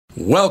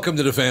Welcome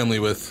to the family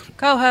with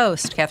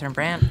co-host Catherine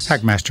Brandt,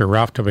 Hackmaster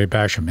Ralph W.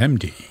 Basham,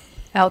 MD,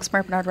 Alex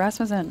Brandt Bernard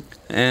Rasmussen,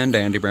 and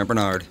Andy Brandt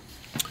Bernard.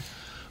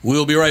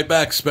 We'll be right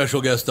back.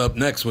 Special guest up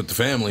next with the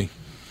family.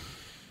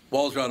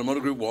 Walser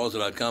Automotive Group,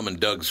 Walser.com, and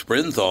Doug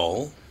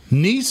Sprinthal.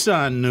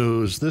 Nissan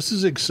news. This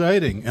is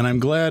exciting, and I'm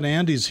glad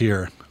Andy's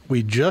here.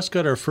 We just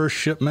got our first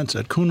shipments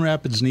at Coon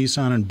Rapids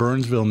Nissan and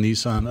Burnsville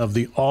Nissan of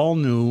the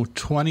all-new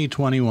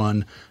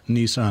 2021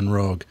 Nissan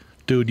Rogue.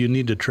 Dude, you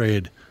need to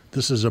trade.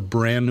 This is a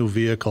brand new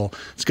vehicle.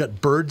 It's got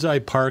bird's eye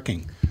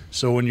parking.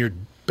 So when you're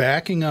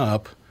backing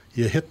up,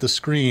 you hit the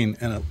screen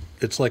and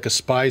it's like a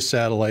spy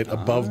satellite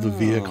above the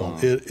vehicle.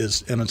 It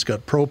is, and it's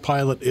got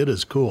ProPilot. It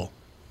is cool.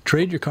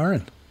 Trade your car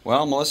in.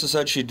 Well, Melissa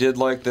said she did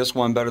like this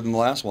one better than the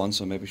last one,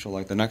 so maybe she'll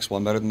like the next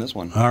one better than this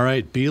one. All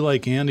right, be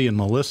like Andy and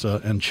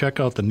Melissa and check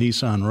out the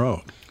Nissan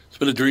Rogue. It's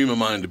been a dream of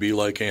mine to be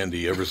like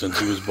Andy ever since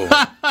he was born.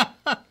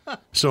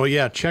 So,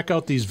 yeah, check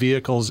out these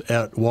vehicles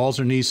at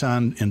Walser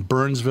Nissan in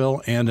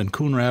Burnsville and in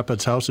Coon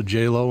Rapids, House of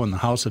J-Lo and the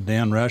House of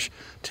Dan Resch.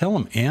 Tell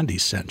them Andy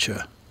sent you.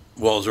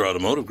 Walser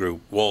Automotive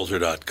Group,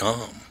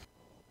 Walser.com.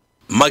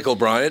 Michael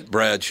Bryant,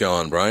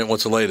 Bradshaw and Bryant,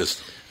 what's the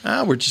latest?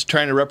 We're just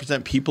trying to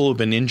represent people who've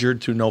been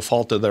injured through no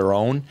fault of their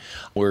own.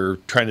 We're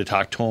trying to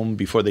talk to them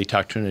before they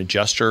talk to an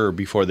adjuster or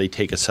before they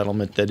take a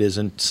settlement that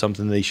isn't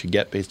something they should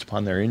get based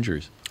upon their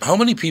injuries. How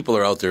many people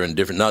are out there in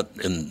different, not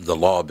in the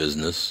law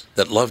business,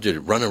 that love to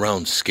run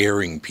around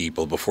scaring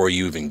people before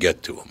you even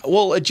get to them?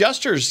 Well,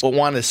 adjusters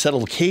want to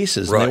settle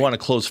cases and Right. they want to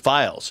close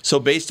files. So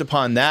based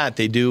upon that,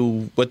 they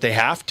do what they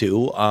have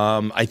to.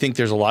 I think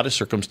there's a lot of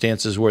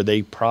circumstances where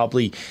they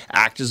probably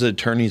act as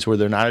attorneys where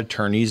they're not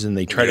attorneys and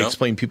they try to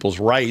explain people's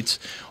rights,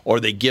 or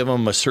they give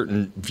them a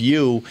certain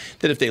view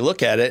that if they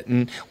look at it.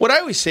 And what I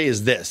always say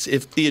is this: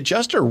 if the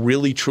adjuster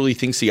really truly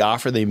thinks the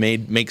offer they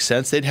made makes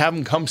sense, they'd have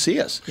them come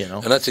see us.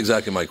 And that's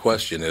exactly my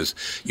question is,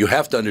 you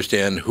have to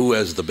understand who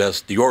has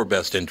your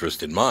best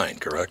interest in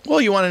mind, correct?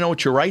 Well, you want to know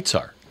what your rights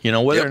are.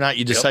 Whether or not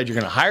you decide you're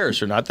going to hire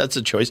us or not, that's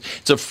a choice.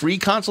 It's a free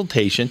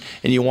consultation,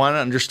 and you want to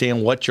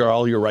understand what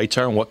all your rights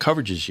are and what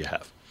coverages you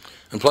have.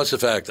 And plus the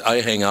fact I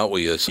hang out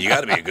with you, so you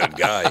got to be a good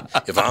guy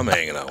if I'm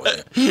hanging out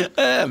with you.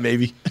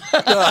 Maybe.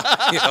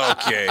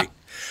 Okay.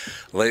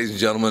 Ladies and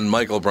gentlemen,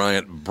 Michael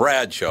Bryant,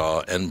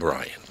 Bradshaw and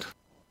Bryant.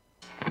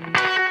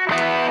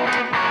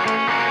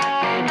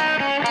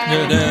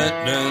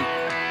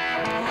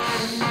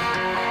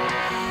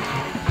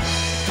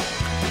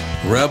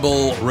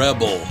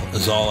 Rebel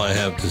is all I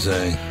have to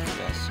say.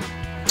 Yes.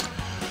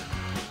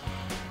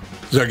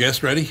 Is our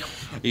guest ready?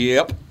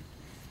 Yep.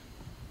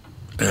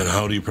 And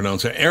how do you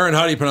pronounce it? Aaron,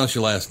 how do you pronounce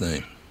your last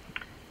name?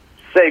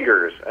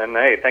 Sagers. And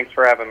hey, thanks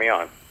for having me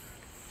on.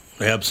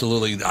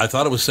 Absolutely. I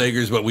thought it was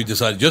Sagers, but we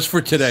decided just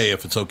for today,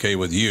 if it's okay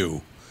with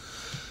you,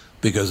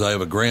 because I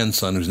have a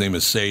grandson whose name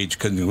is Sage.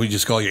 Can we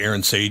just call you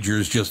Aaron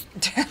Sagers, just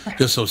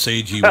so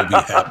Sagey will be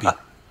happy?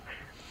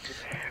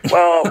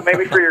 Well,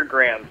 maybe for your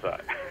grandson.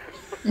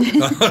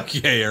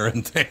 Okay,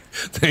 Aaron.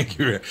 Thank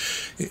you.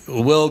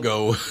 We'll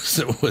go with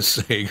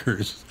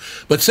Sagers.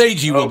 But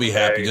Sagey will be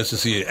happy just to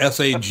see it.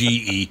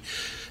 S-A-G-E.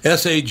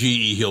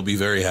 S-A-G-E. He'll be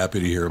very happy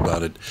to hear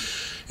about it.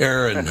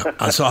 Aaron,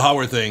 so how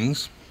are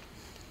things?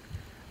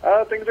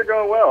 Things are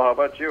going well. How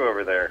about you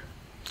over there?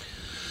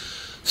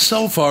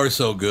 So far,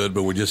 so good,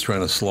 but we're just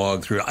trying to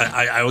slog through.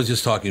 I was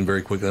just talking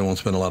very quickly. I won't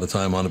spend a lot of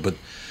time on it, but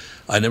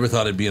I never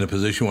thought I'd be in a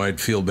position where I'd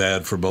feel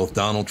bad for both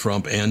Donald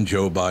Trump and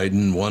Joe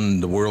Biden. One,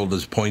 the world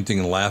is pointing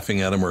and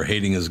laughing at him or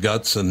hating his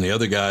guts, and the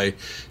other guy,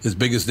 his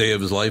biggest day of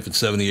his life at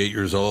 78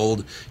 years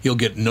old, he'll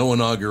get no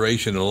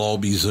inauguration. It'll all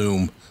be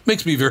Zoom.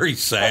 Makes me very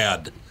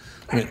sad.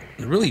 I mean,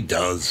 it really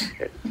does.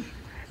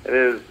 It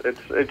is.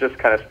 It just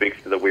kind of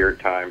speaks to the weird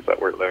times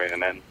that we're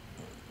living in.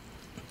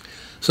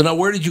 So now,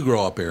 where did you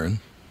grow up, Aaron?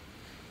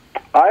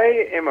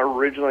 I am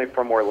originally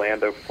from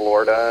Orlando,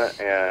 Florida,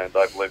 and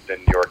I've lived in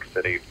New York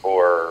City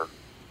for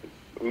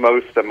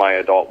most of my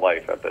adult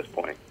life at this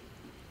point.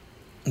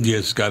 You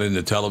just got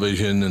into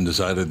television and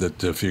decided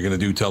that if you're going to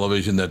do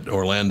television, that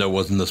Orlando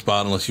wasn't the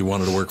spot unless you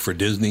wanted to work for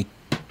Disney?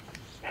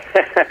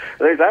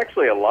 There's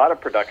actually a lot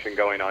of production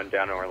going on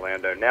down in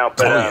Orlando now.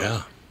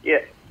 But,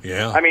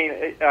 Yeah. I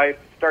mean, I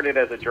started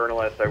as a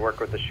journalist. I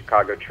worked with the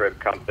Chicago Trib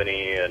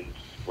Company and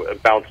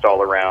bounced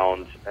all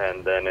around,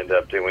 and then ended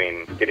up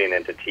getting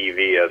into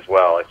TV as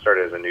well. I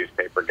started as a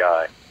newspaper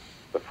guy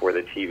before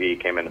the TV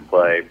came into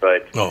play.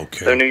 But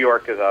so New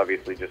York has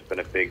obviously just been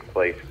a big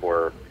place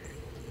for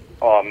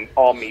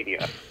all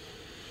media.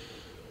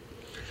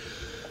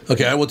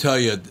 Okay, I will tell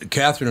you,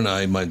 Catherine and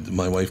I,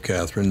 my wife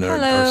Catherine,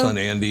 our son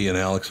Andy and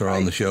Alex are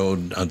on the show,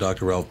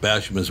 Dr. Ralph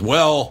Basham as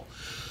well.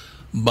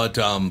 But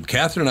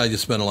Catherine and I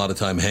just spent a lot of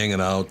time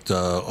hanging out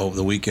over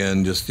the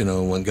weekend, just,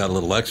 went got a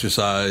little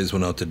exercise,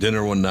 went out to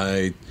dinner one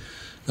night,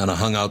 kind of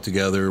hung out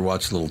together,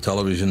 watched a little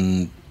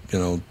television,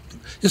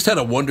 just had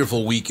a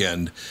wonderful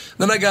weekend.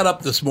 Then I got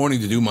up this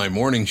morning to do my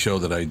morning show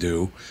that I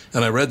do,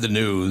 and I read the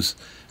news,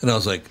 and I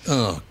was like,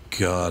 oh,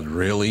 God,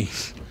 really?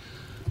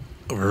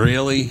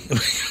 Really?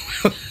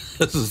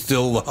 This is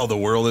still how the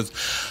world is.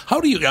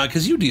 How do you,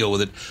 because you deal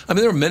with it. I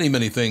mean, there are many,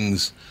 many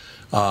things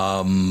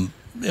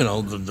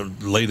the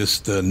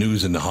latest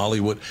news in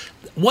Hollywood.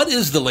 What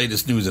is the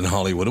latest news in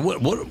Hollywood?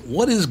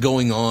 What is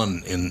going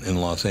on in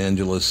Los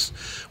Angeles?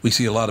 We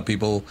see a lot of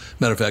people.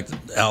 Matter of fact,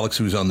 Alex,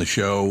 who's on the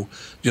show,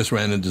 just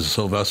ran into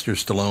Sylvester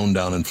Stallone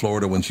down in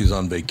Florida when she's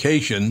on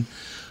vacation.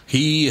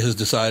 He has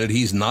decided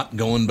he's not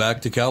going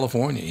back to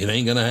California. It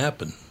ain't going to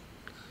happen.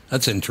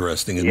 That's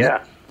interesting, isn't it?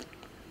 Yeah,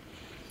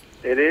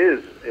 it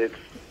is. It's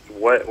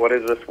what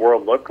does this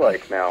world look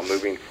like now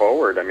moving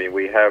forward? I mean,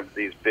 we have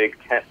these big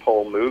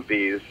tentpole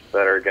movies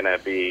that are going to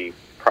be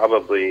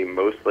probably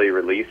mostly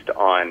released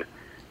on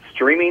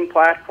streaming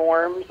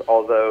platforms,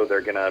 although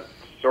they're going to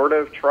sort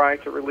of try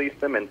to release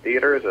them in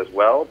theaters as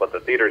well, but the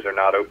theaters are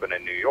not open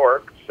in New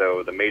York,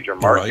 so the major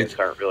markets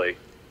aren't really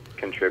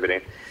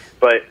contributing.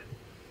 But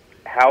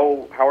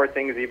how are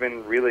things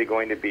even really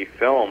going to be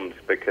filmed?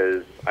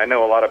 Because I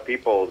know a lot of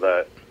people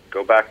that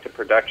go back to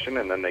production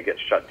and then they get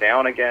shut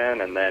down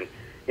again, and then,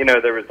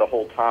 there was the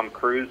whole Tom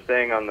Cruise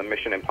thing on the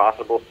Mission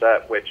Impossible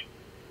set, which...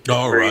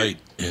 Oh, right,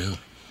 yeah.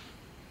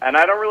 And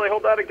I don't really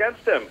hold that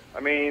against him. I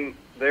mean,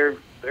 they're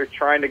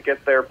trying to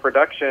get their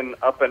production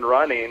up and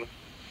running,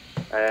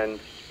 and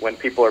when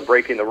people are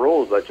breaking the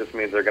rules, that just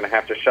means they're going to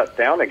have to shut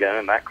down again,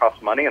 and that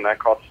costs money, and that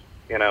costs,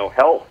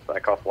 health,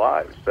 that costs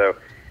lives. So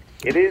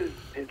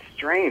it's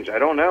strange. I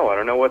don't know. I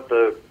don't know what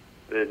the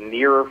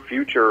near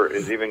future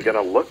is even going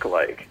to look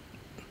like.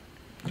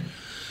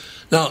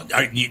 Now,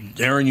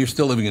 Aaron, you're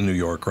still living in New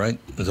York, right?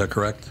 Is that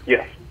correct?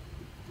 Yes.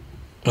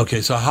 Okay,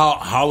 so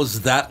how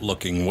is that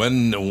looking?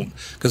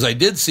 Because I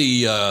did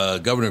see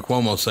Governor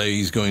Cuomo say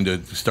he's going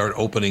to start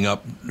opening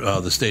up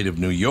the state of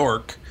New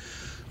York.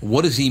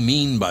 What does he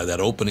mean by that,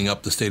 opening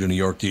up the state of New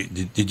York?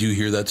 Did you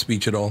hear that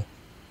speech at all?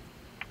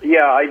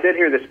 Yeah, I did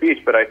hear the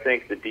speech, but I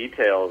think the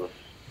details,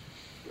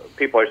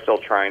 people are still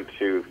trying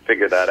to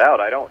figure that out.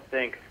 I don't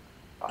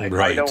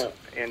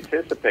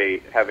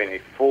anticipate having a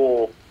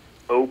full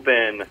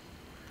open,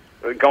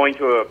 going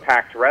to a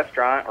packed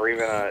restaurant or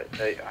even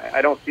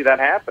I don't see that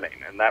happening,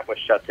 and that was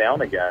shut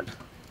down again.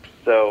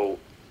 So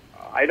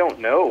I don't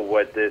know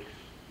what this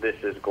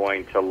is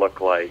going to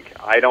look like.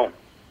 I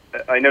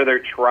know they're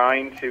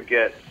trying to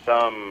get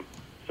some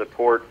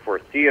support for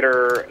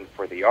theater and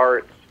for the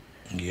arts,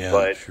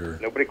 but sure,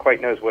 nobody quite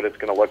knows what it's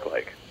going to look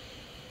like.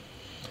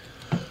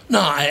 No,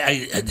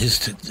 I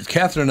just,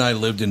 Catherine and I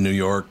lived in New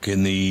York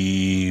in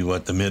the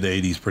mid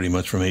 80s, pretty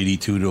much from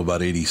 82 to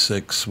about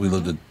 86. We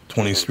lived at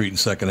 20th Street and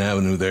 2nd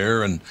Avenue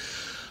there. And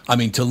I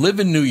mean, to live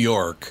in New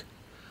York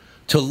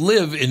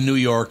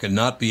and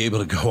not be able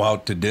to go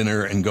out to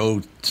dinner and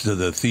go to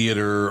the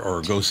theater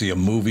or go see a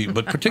movie,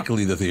 but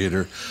particularly the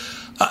theater,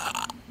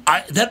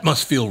 that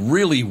must feel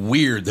really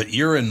weird that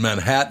you're in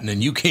Manhattan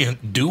and you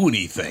can't do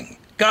anything.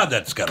 God,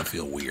 that's got to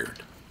feel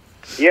weird.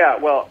 Yeah,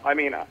 well, I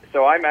mean,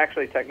 so I'm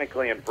actually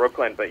technically in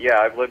Brooklyn, but yeah,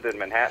 I've lived in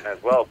Manhattan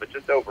as well. But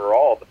just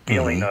overall, the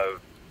feeling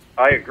of,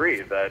 I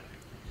agree that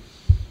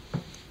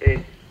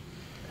it's,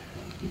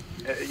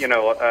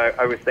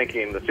 I was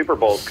thinking the Super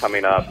Bowl's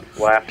coming up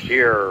last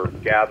year,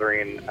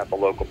 gathering at the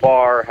local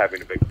bar,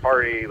 having a big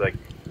party, like,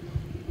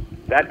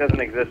 that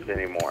doesn't exist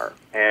anymore.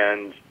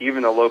 And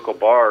even the local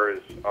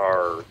bars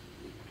are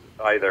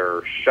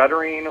either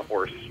shuttering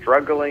or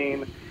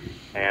struggling.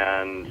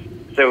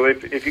 And so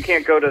if you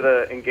can't go to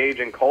the engage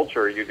in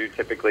culture, you do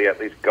typically at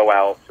least go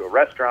out to a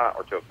restaurant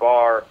or to a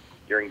bar.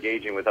 You're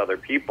engaging with other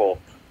people.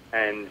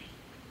 And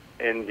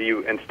you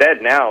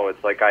instead now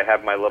it's like I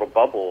have my little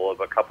bubble of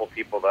a couple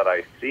people that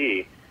I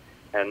see.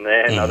 And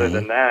then other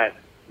than that,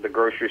 the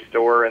grocery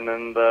store and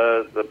then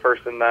the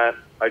person that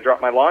I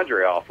drop my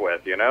laundry off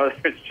with,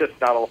 there's just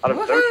not a lot of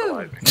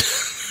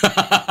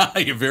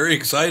socializing. You're very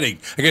exciting.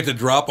 I get to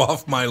drop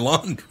off my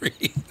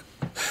laundry.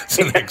 It's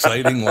an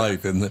exciting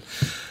life, isn't it?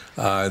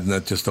 Isn't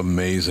that just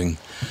amazing?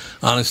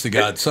 Honest to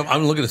God,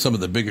 I'm looking at some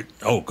of the bigger...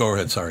 Oh, go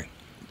ahead, sorry.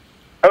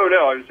 Oh,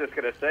 no, I was just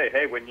going to say,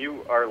 hey, when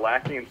you are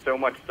lacking so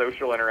much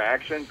social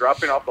interaction,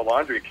 dropping off the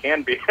laundry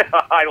can be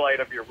a highlight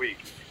of your week.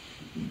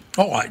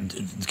 Oh,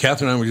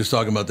 Catherine and I were just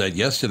talking about that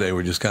yesterday.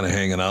 We're just kind of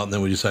hanging out, and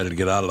then we decided to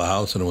get out of the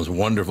house, and it was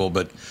wonderful.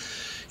 But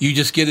you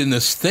just get in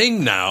this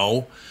thing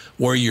now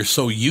where you're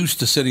so used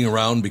to sitting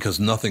around because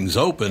nothing's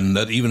open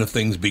that even if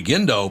things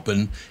begin to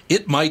open,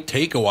 it might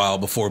take a while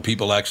before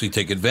people actually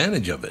take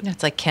advantage of it.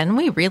 It's like, can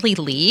we really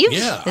leave?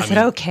 Yeah. Is it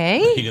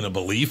okay? Are you going to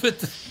believe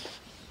it?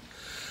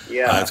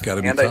 Yeah. It's got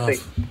to be and tough. I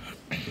think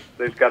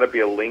there's got to be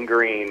a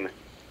lingering...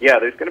 Yeah,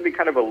 there's going to be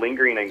kind of a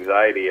lingering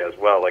anxiety as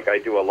well. Like I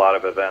do a lot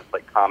of events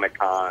like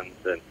Comic-Cons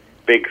and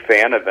big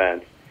fan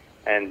events,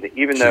 and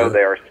even though they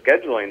are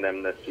scheduling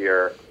them this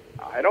year,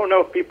 I don't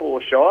know if people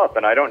will show up,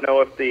 and I don't know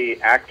if the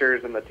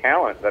actors and the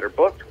talent that are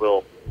booked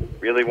will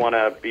really want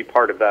to be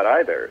part of that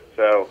either.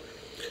 So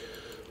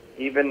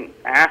even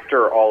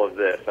after all of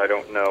this, I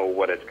don't know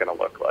what it's going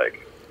to look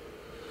like.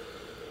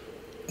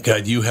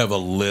 God, you have a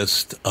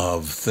list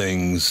of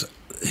things.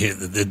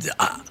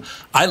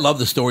 I love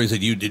the stories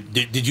that you did.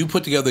 Did you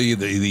put together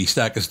the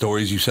stack of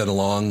stories you sent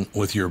along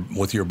with your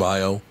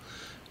bio?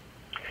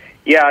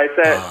 Yeah,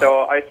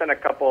 I sent a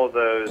couple of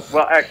those.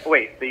 Well, actually,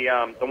 wait, the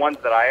ones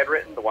that I had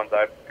written, the ones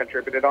I've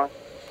contributed on.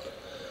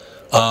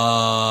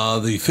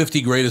 The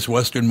 50 greatest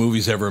Western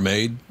movies ever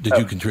made. Did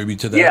you contribute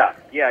to that?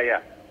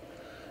 Yeah.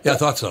 Yeah, I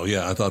thought so.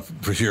 Yeah, I thought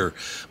for sure.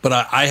 But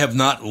I have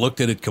not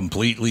looked at it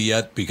completely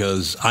yet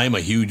because I'm a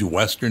huge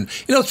Western.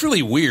 You know, it's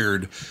really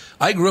weird.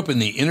 I grew up in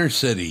the inner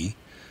city.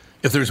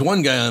 If there's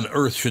one guy on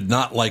earth should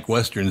not like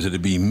Westerns, it'd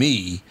be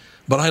me.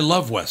 But I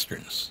love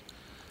Westerns.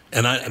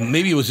 And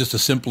maybe it was just a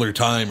simpler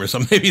time or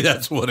something. Maybe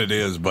that's what it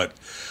is. But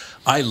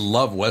I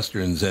love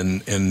Westerns.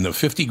 And the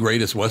 50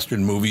 greatest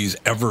Western movies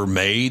ever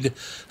made,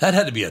 that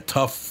had to be a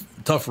tough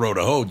road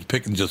to hoe,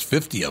 picking just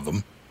 50 of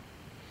them.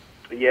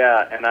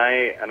 Yeah, and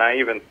I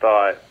even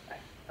thought,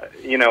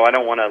 you know, I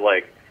don't want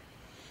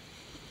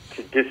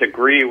to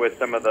disagree with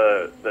some of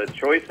the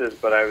choices,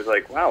 but I was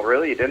like, wow,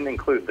 really? You didn't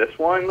include this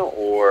one,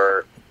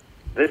 or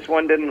this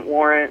one didn't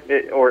warrant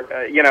it, or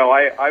you know,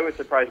 I was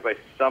surprised by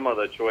some of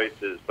the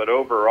choices, but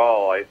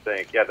overall, I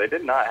think, yeah, they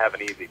did not have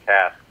an easy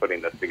task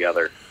putting this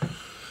together.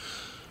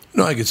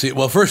 No, I can see it.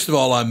 Well, first of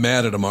all, I'm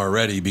mad at him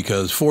already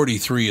because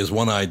 43 is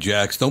One-Eyed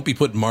Jacks. Don't be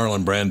putting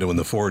Marlon Brando in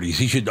the 40s.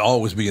 He should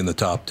always be in the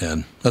top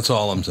 10. That's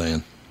all I'm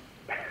saying.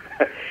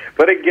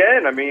 But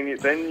again, I mean,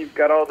 then you've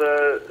got all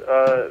the,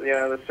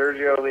 the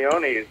Sergio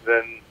Leones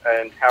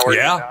and how are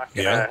you not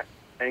going to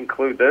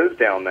include those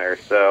down there?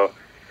 So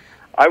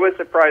I was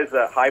surprised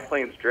that High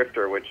Plains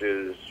Drifter, which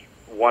is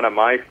one of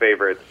my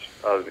favorites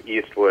of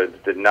Eastwood's,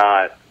 did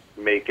not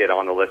make it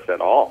on the list at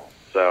all.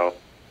 So...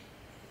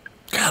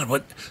 God,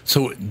 what?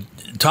 So,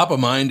 top of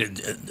mind,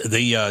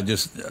 they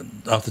just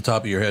off the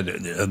top of your head,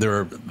 there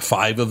are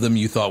 5 of them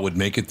you thought would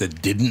make it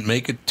that didn't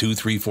make it. 2,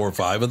 3, 4,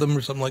 5 of them,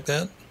 or something like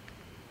that.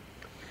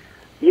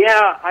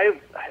 Yeah,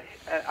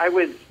 I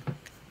would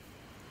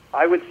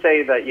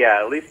say that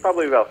at least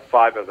probably about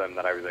 5 of them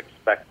that I was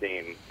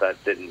expecting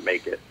that didn't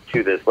make it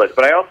to this list.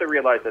 But I also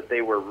realized that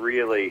they were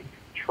really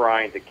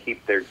trying to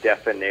keep their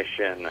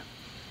definition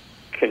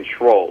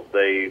controlled.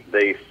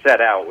 They set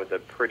out with a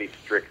pretty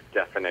strict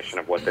definition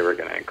of what they were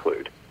going to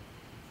include.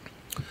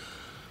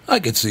 I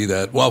could see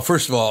that. Well,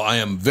 first of all, I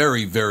am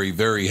very, very,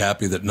 very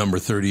happy that number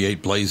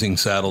 38, Blazing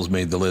Saddles,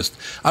 made the list.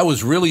 I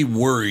was really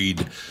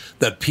worried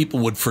that people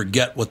would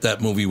forget what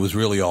that movie was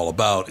really all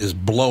about, is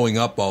blowing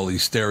up all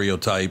these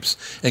stereotypes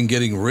and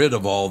getting rid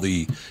of all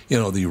the, the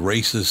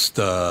racist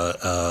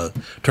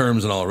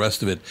terms and all the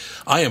rest of it.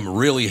 I am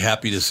really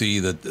happy to see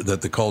that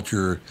the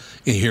culture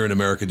here in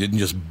America didn't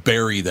just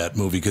bury that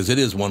movie, because it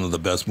is one of the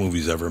best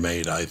movies ever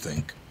made, I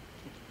think.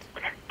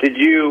 Did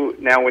you,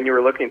 now when you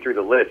were looking through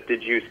the list,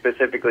 did you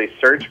specifically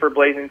search for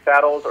Blazing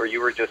Saddles, or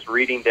you were just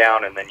reading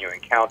down and then you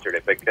encountered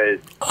it? Because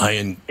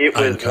it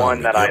was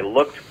one that I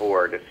looked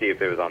for to see if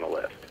it was on the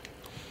list.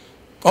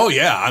 Oh,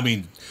 yeah. I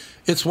mean,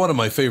 it's one of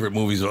my favorite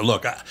movies.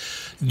 Look,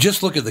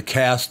 just look at the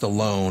cast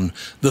alone.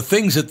 The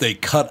things that they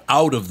cut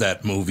out of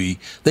that movie,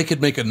 they could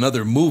make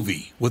another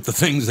movie with the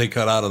things they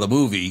cut out of the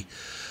movie.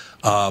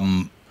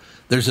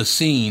 There's a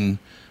scene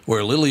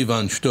where Lily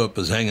Von Shtupp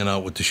is hanging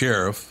out with the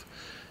sheriff,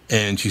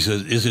 and she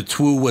says, "Is it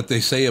true what they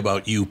say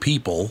about you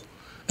people?"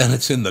 And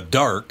it's in the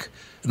dark,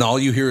 and all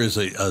you hear is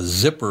a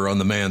zipper on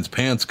the man's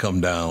pants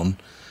come down.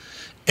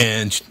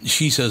 And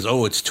she says,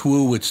 "Oh, it's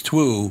true, it's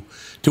true."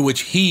 To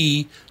which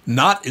he,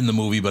 not in the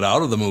movie but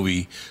out of the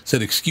movie,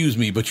 said, "Excuse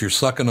me, but you're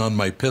sucking on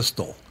my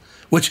pistol."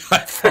 Which I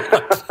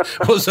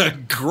thought was a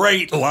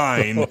great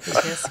line.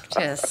 Tisk,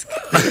 tisk.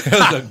 It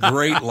was a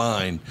great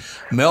line.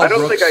 Mel I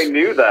don't Brooks, think I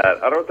knew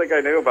that. I don't think I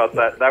knew about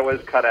that. That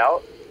was cut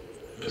out?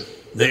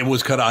 It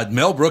was cut out.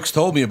 Mel Brooks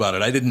told me about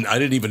it. I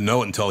didn't even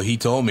know it until he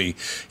told me.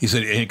 He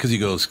said, because he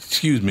goes,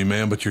 "Excuse me,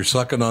 man, but you're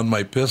sucking on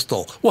my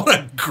pistol." What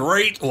a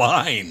great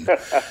line.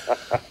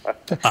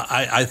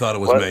 I thought it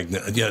was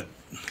magnificent. Yeah.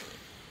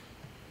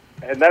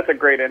 And that's a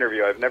great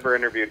interview. I've never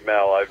interviewed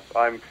Mel.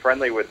 I'm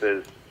friendly with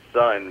his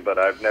son, but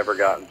I've never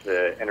gotten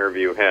to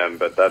interview him.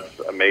 But that's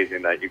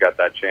amazing that you got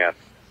that chance.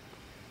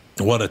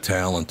 What a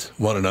talent.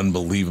 What an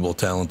unbelievable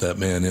talent that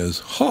man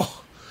is. Oh.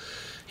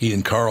 He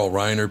and Carl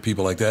Reiner,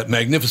 people like that.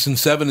 Magnificent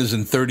Seven is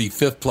in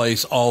 35th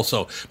place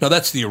also. Now,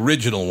 that's the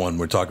original one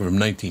we're talking from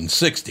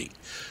 1960.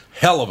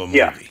 Hell of a movie.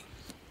 Yeah.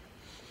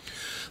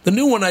 The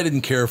new one I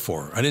didn't care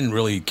for. I didn't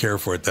really care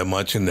for it that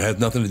much, and it had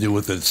nothing to do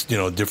with its,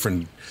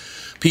 different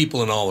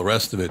people and all the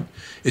rest of it.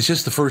 It's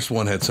just the first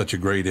one had such a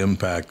great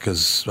impact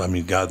because, I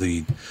mean, God,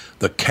 the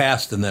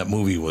cast in that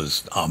movie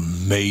was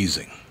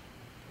amazing.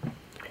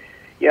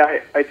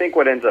 Yeah, I think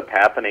what ends up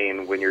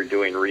happening when you're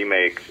doing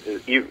remakes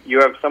is you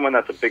have someone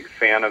that's a big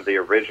fan of the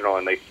original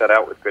and they set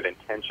out with good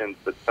intentions,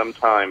 but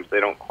sometimes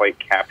they don't quite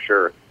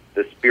capture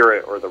the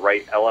spirit or the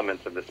right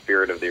elements of the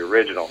spirit of the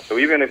original. So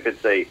even if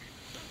it's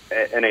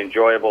an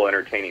enjoyable,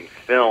 entertaining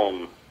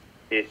film,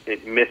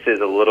 it misses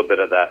a little bit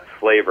of that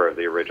flavor of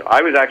the original.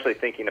 I was actually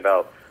thinking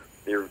about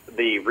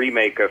the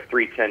remake of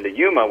 3:10 to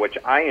Yuma, which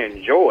I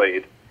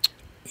enjoyed,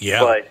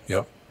 but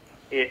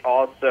it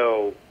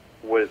also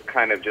was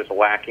kind of just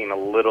lacking a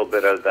little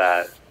bit of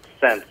that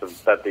sense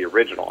that the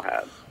original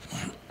had.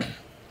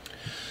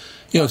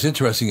 It's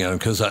interesting, Adam,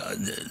 because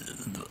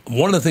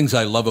One of the things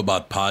I love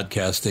about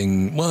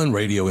podcasting, well, and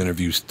radio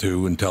interviews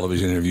too, and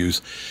television interviews,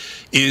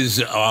 is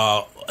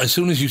as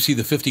soon as you see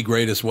the 50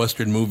 greatest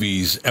Western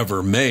movies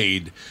ever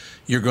made,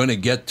 you're going to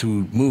get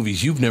to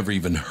movies you've never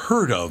even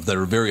heard of that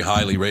are very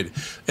highly rated.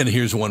 And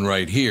here's one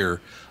right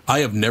here. I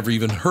have never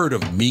even heard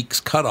of Meek's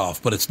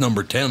Cutoff, but it's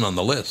number 10 on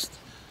the list.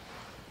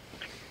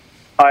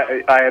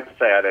 I have to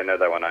say I didn't know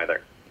that one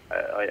either.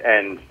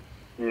 And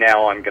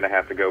now I'm going to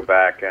have to go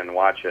back and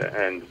watch it.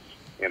 And,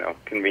 you know,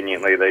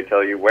 conveniently they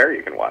tell you where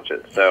you can watch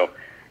it. So,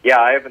 yeah,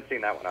 I haven't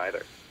seen that one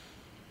either.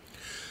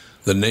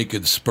 The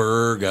Naked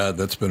Spur, God,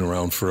 that's been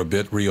around for a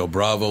bit. Rio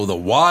Bravo, The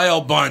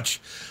Wild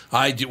Bunch.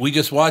 We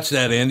just watched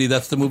that, Andy.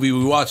 That's the movie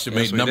we watched. It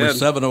made number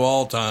 7 of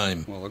all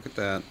time. Well, look at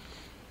that.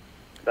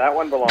 That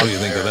one belongs. What do you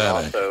think of that?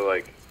 Also,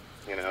 like,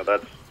 you know,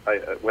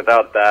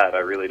 without that, I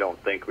really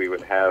don't think we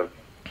would have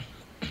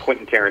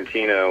Quentin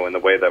Tarantino in the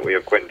way that we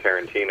have Quentin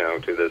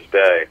Tarantino to this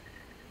day,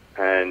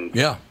 and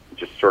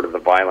just sort of the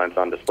violence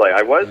on display.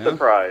 I was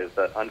surprised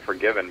that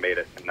Unforgiven made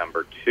it to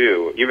number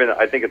 2. Even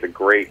I think it's a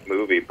great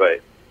movie, but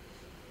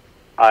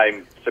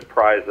I'm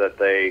surprised that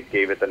they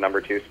gave it the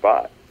number 2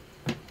 spot.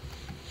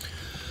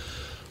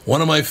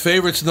 One of my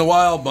favorites in The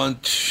Wild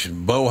Bunch,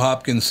 Bo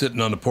Hopkins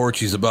sitting on the porch.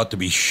 He's about to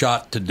be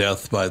shot to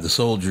death by the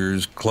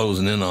soldiers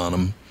closing in on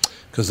him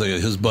because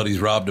his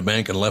buddies robbed a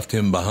bank and left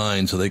him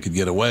behind so they could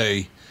get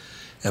away.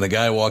 And a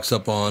guy walks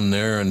up on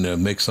there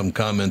and makes some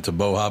comment to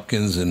Bo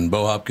Hopkins, and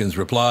Bo Hopkins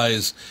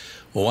replies,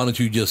 well, why don't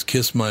you just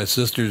kiss my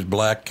sister's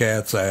black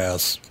cat's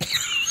ass?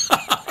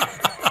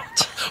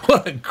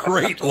 What a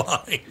great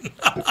line.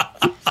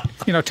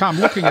 You know, Tom,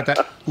 looking at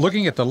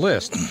the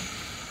list,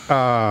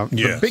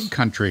 the Big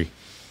Country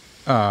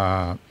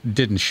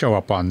didn't show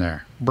up on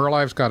there.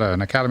 Burlive's got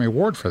an Academy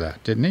Award for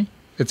that, didn't he?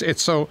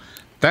 It's so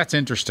that's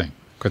interesting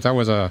because that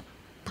was a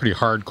pretty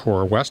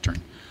hardcore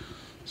Western.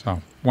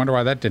 So wonder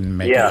why that didn't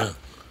make it.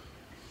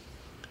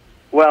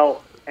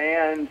 Well,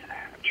 and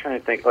I'm trying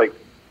to think, like,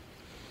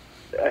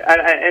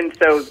 and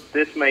so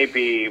this may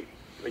be,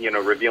 you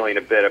know, revealing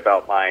a bit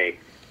about my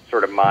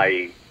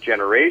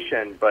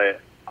generation,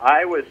 but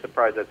I was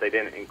surprised that they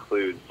didn't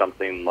include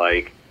something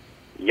like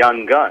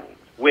Young Guns,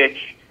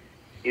 which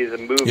is a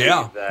movie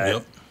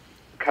that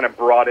kind of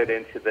brought it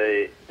into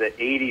the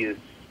 80s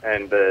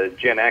and the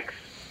Gen X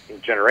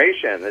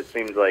generation. It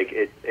seems like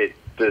it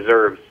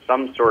deserves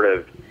some sort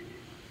of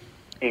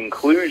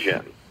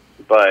inclusion,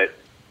 but,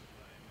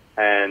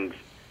 and I'm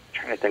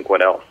trying to think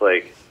what else,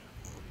 like,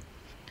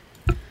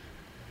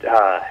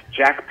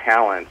 Jack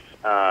Palance,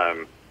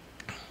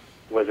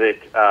 was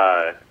it,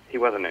 he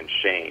wasn't in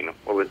Shane.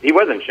 He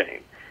was in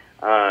Shane.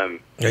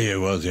 Yeah, he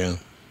was, yeah.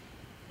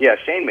 Yeah,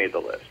 Shane made the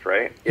list,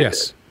 right?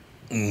 Yes.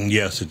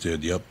 Yes, it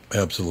did. Yep,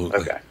 absolutely.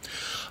 Okay.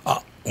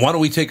 Why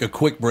don't we take a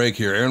quick break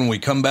here, Aaron? When we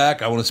come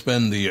back, I want to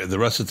spend the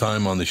rest of the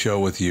time on the show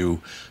with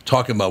you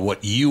talking about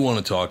what you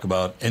want to talk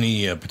about,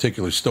 any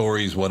particular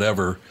stories,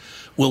 whatever.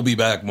 We'll be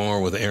back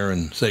more with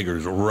Aaron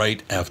Sagers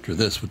right after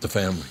this with the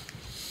family.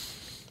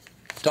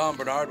 Tom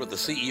Bernard with the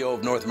CEO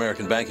of North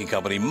American Banking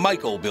Company,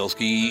 Michael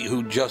Bilski,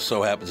 who just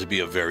so happens to be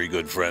a very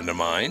good friend of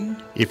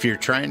mine. If you're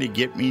trying to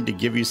get me to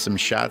give you some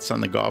shots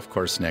on the golf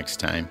course next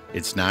time,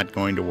 it's not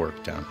going to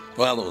work, Tom.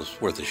 Well, it was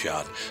worth a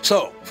shot.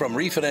 So, from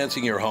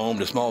refinancing your home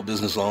to small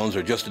business loans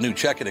or just a new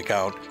checking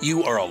account,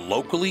 you are a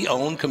locally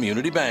owned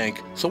community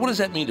bank. So what does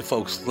that mean to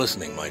folks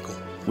listening, Michael?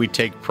 We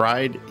take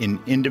pride in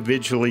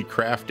individually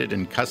crafted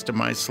and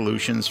customized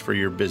solutions for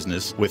your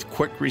business with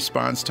quick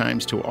response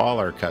times to all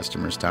our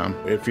customers, Tom.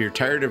 If you're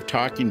tired of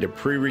talking to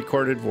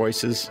pre-recorded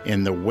voices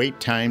and the wait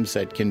times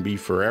that can be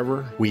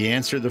forever, we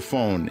answer the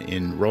phone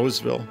in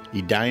Roseville,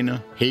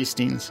 Edina,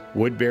 Hastings,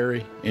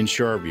 Woodbury, and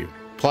Shoreview.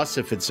 Plus,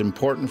 if it's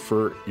important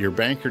for your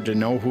banker to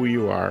know who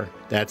you are,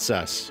 that's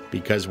us,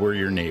 because we're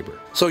your neighbor.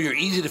 So you're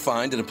easy to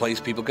find and a place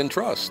people can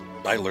trust.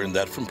 I learned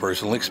that from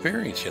personal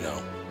experience, you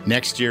know.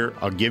 Next year,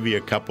 I'll give you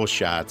a couple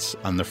shots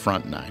on the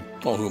front nine.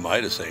 Well, who am I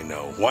to say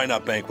no? Why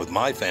not bank with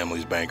my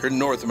family's banker,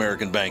 North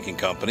American Banking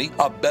Company,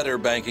 a better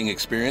banking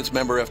experience,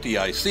 member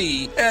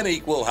FDIC, and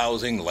equal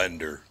housing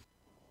lender.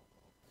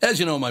 As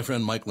you know, my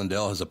friend Mike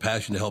Lindell has a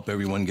passion to help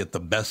everyone get the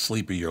best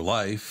sleep of your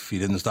life. He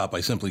didn't stop by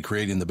simply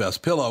creating the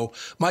best pillow.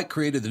 Mike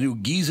created the new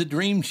Giza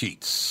Dream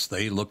Sheets.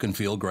 They look and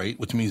feel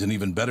great, which means an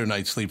even better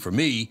night's sleep for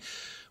me,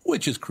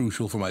 which is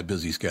crucial for my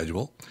busy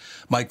schedule.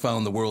 Mike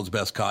found the world's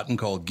best cotton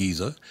called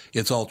Giza.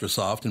 It's ultra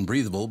soft and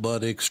breathable,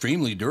 but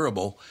extremely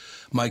durable.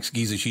 Mike's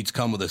Giza sheets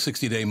come with a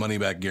 60-day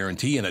money-back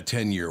guarantee and a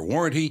 10-year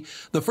warranty.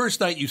 The first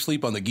night you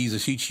sleep on the Giza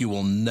sheets, you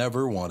will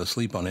never want to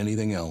sleep on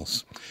anything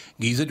else.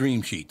 Giza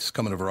Dream Sheets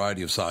come in a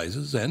variety of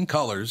sizes and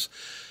colors.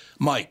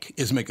 Mike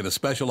is making a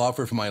special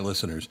offer for my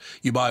listeners.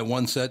 You buy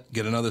one set,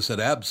 get another set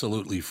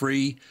absolutely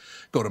free.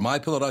 Go to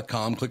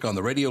MyPillow.com, click on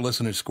the Radio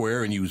Listener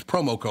Square, and use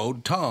promo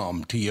code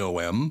TOM,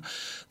 T-O-M.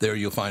 There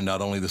you'll find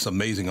not only this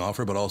amazing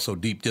offer, but also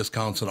deep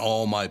discounts on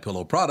all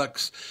MyPillow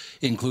products,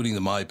 including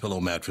the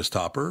MyPillow mattress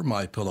topper,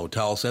 MyPillow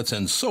towel sets,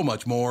 and so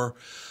much more.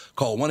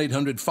 Call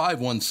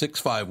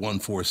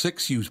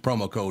 1-800-516-5146, use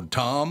promo code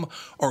TOM,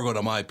 or go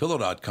to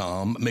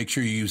MyPillow.com. Make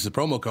sure you use the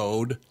promo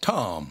code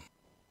TOM.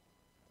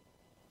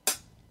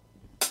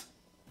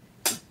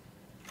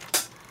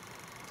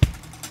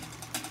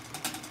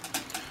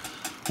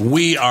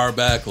 We are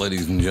back,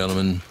 ladies and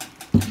gentlemen.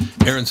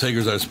 Aaron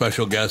Sager's our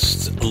special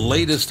guest.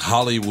 Latest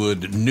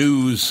Hollywood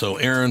news. So,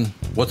 Aaron,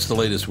 what's the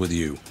latest with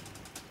you?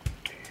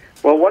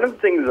 Well, one of the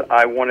things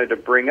I wanted to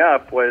bring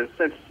up was,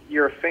 since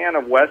you're a fan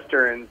of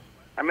Westerns,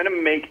 I'm going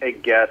to make a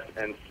guess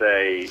and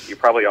say you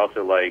probably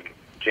also like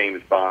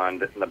James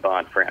Bond and the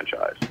Bond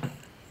franchise.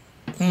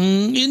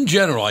 In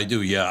general, I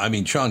do, yeah. I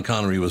mean, Sean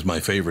Connery was my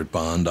favorite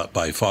Bond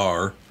by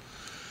far.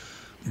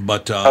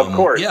 But of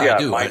course, I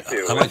do. Mine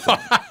too. I like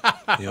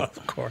that. Yeah.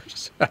 Of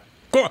course.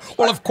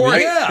 Well, of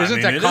course. Yeah,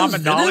 Isn't that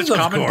common knowledge,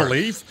 common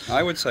belief?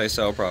 I would say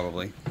so,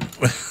 probably.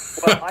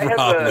 Well, I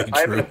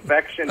have an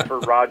affection for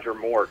Roger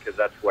Moore because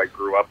that's who I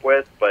grew up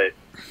with, but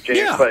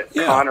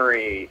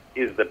Connery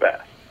is the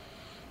best.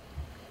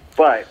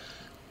 But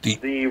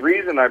the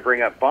reason I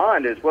bring up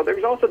Bond is, well,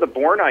 there's also the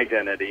Bourne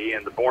Identity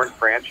and the Bourne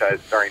franchise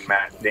starring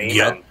Matt Damon.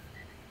 Yep.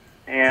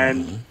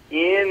 And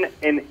in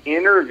an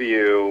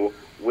interview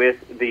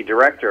with the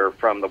director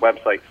from the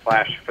website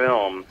Flash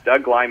Film,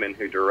 Doug Liman,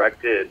 who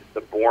directed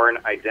the Bourne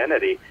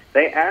Identity,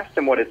 they asked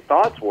him what his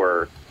thoughts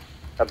were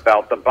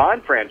about the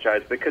Bond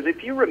franchise, because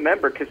if you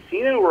remember,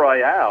 Casino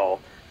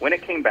Royale, when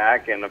it came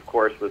back and, of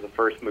course, was the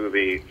first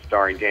movie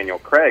starring Daniel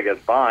Craig as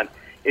Bond,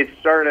 it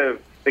sort of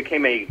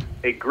became a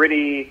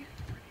gritty,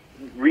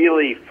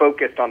 really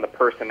focused on the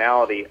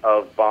personality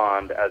of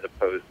Bond as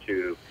opposed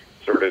to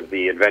sort of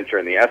the adventure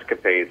and the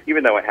escapades,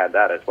 even though it had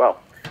that as well.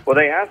 Well,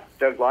 they asked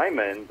Doug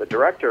Liman, the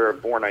director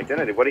of Bourne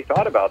Identity, what he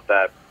thought about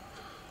that.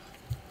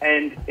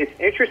 And it's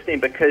interesting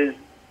because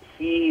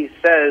he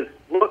says,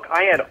 look,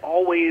 I had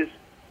always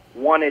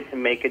wanted to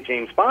make a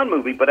James Bond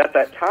movie, but at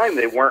that time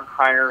they weren't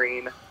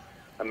hiring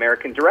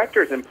American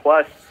directors. And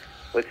plus,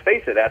 let's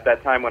face it, at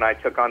that time when I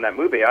took on that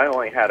movie, I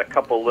only had a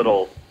couple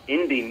little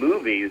indie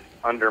movies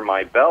under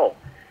my belt.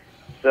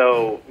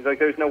 So he's like,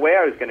 there's no way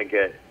I was going to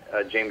get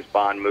a James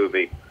Bond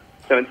movie.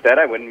 So instead,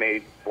 I went and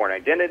made Bourne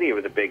Identity. It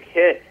was a big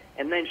hit.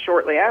 And then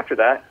shortly after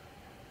that,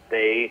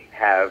 they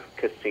have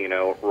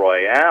Casino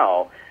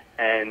Royale.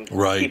 And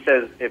he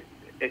says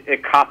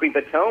it copied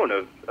the tone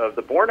of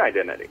the Bourne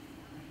Identity.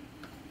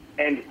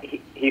 And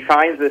he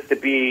finds this to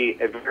be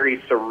a very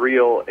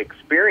surreal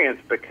experience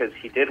because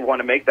he did want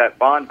to make that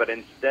Bond, but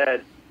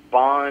instead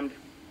Bond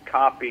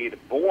copied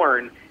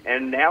Bourne.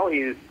 And now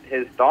his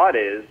thought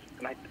is,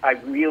 and I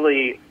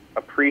really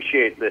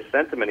appreciate this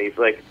sentiment, he's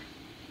like,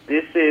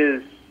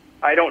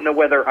 I don't know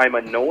whether I'm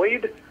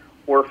annoyed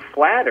or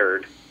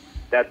flattered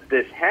that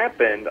this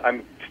happened.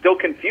 I'm still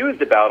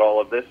confused about all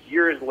of this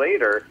years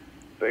later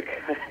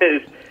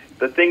because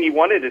the thing he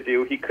wanted to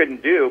do, he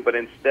couldn't do, but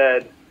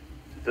instead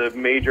the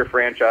major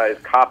franchise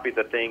copied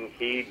the thing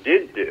he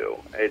did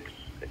do.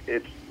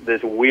 It's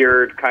this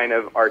weird kind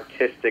of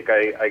artistic,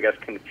 I guess,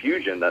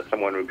 confusion that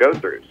someone would go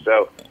through.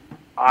 So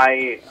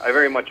I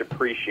very much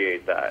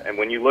appreciate that. And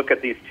when you look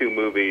at these two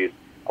movies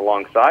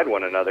alongside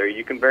one another,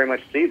 you can very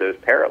much see those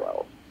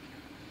parallels.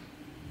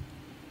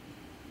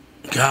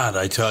 God,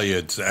 I tell you,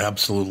 it's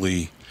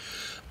absolutely...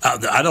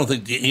 I don't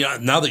think...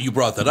 now that you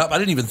brought that up, I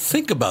didn't even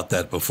think about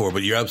that before,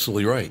 but you're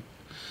absolutely right.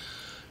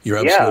 You're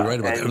absolutely right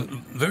about that.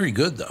 Very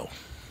good, though.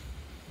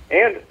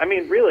 And, I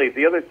mean, really,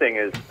 the other thing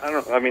is,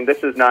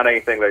 this is not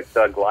anything that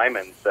Doug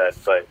Liman said,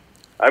 but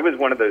I was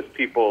one of those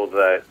people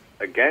that,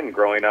 again,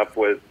 growing up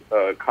with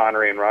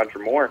Connery and Roger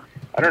Moore,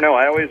 I don't know,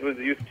 I always was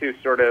used to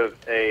sort of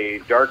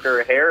a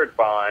darker-haired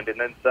Bond, and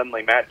then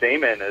suddenly Matt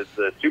Damon is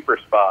the super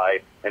spy,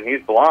 and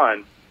he's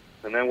blonde.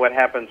 And then what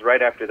happens right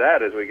after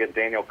that is we get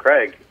Daniel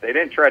Craig. They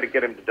didn't try to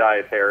get him to dye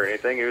his hair or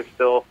anything. He was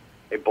still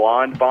a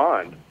blonde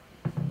Bond.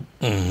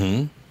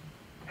 Mm-hmm.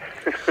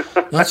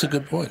 That's a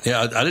good point.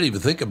 Yeah, I didn't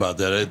even think about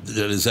that.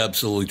 That is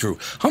absolutely true.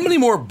 How many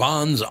more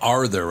Bonds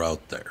are there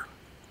out there?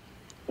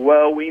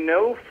 Well, we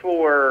know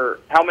for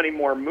how many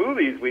more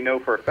movies, we know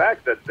for a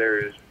fact that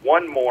there's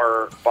one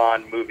more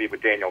Bond movie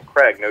with Daniel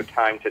Craig, No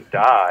Time to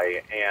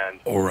Die, and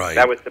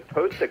that was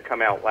supposed to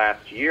come out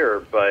last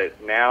year,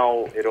 but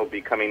now it'll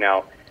be coming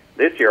out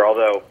this year,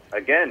 although,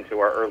 again, to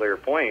our earlier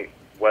point,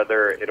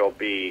 whether it'll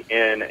be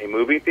in a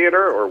movie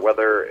theater or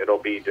whether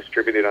it'll be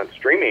distributed on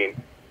streaming,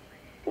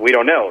 we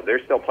don't know.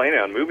 They're still playing it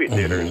on movie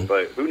theaters,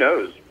 but who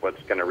knows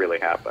what's going to really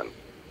happen.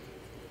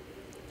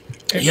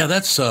 Yeah,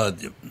 that's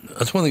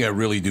one thing I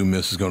really do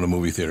miss is going to a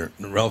movie theater.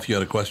 Ralph, you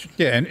had a question?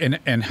 Yeah,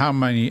 and how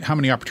many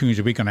opportunities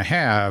are we going to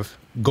have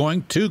go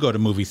to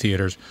movie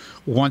theaters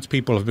once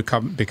people have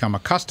become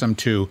accustomed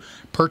to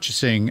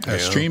purchasing a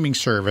streaming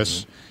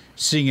service,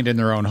 seeing it in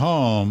their own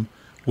home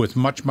with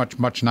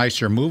much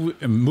nicer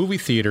movie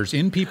theaters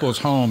in people's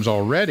homes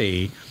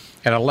already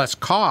at a less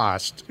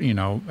cost,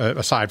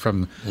 aside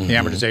from the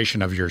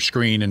amortization of your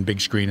screen and big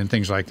screen and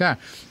things like that.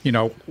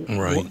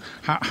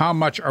 How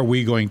much are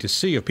we going to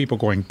see of people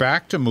going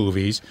back to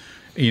movies,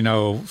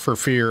 for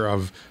fear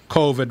of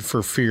COVID,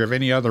 for fear of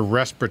any other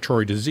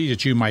respiratory disease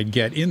that you might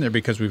get in there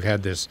because we've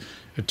had this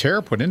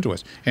terror put into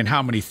us? And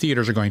how many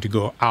theaters are going to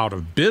go out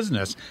of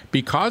business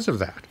because of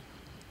that?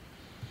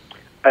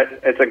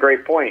 It's a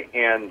great point.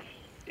 And,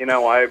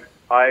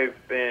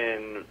 I've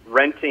been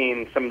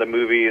renting some of the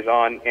movies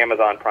on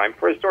Amazon Prime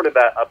for sort of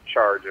that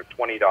upcharge of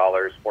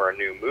 $20 for a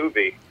new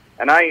movie.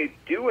 And I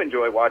do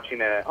enjoy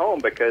watching it at home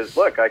because,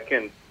 look, I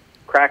can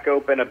crack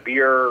open a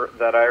beer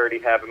that I already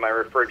have in my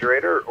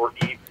refrigerator or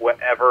eat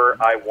whatever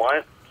I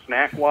want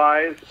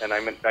snack-wise, and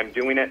I'm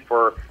doing it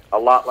for a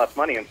lot less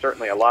money and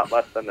certainly a lot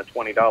less than the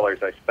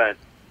 $20 I spent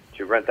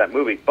to rent that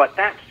movie. But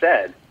that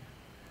said,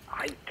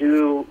 I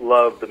do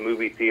love the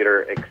movie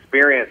theater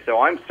experience,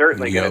 so I'm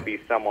certainly going to be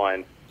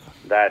someone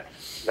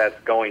that's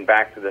going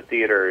back to the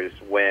theaters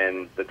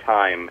when the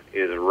time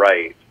is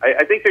right.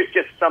 I think there's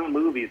just some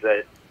movies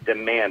that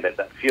demand it,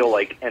 that feel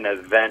like an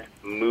event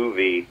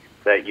movie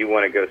that you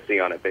want to go see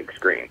on a big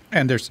screen.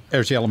 And there's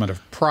the element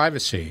of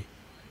privacy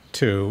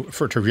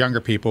for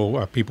younger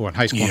people, people in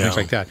high school and things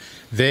like that.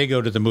 They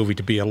go to the movie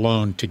to be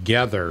alone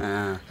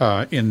together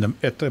at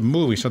the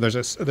movie. So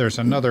there's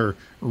another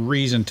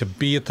reason to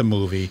be at the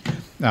movie,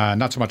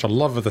 not so much a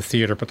love of the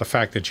theater, but the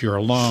fact that you're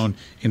alone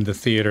in the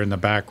theater in the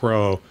back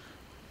row.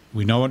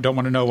 We don't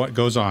want to know what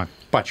goes on,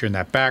 but you're in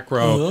that back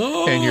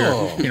row and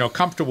you're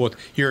comfortable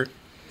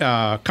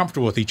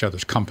with each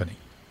other's company.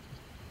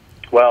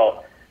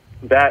 Well,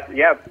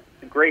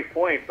 great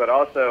point, but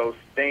also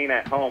staying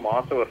at home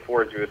also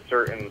affords you a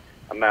certain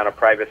amount of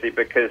privacy,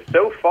 because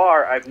so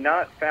far I've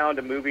not found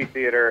a movie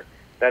theater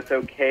that's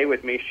okay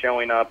with me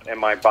showing up in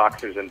my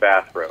boxers and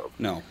bathrobe.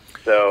 No.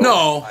 So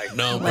No,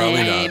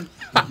 probably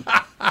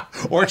not.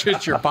 Or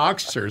just your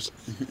boxers.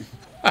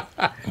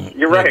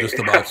 You're right. Just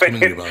the box,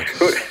 community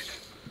box.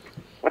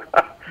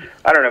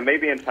 I don't know,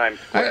 maybe in Times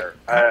Square.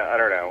 I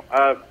don't know.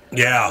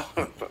 Yeah.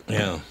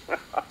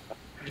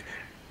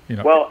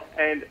 Well,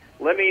 and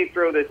let me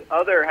throw this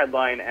other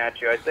headline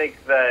at you. I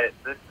think that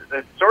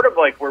it's sort of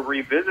like we're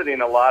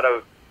revisiting a lot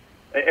of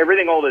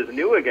everything old is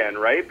new again,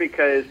 right?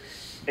 Because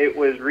it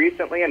was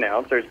recently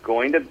announced there's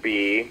going to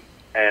be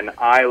an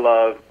I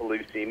Love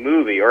Lucy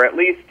movie, or at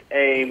least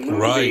a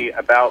movie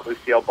about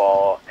Lucille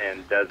Ball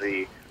and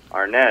Desi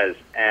Arnaz.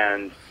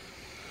 And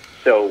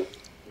so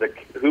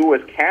who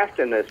was cast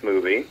in this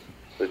movie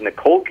was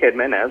Nicole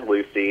Kidman as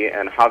Lucy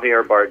and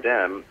Javier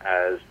Bardem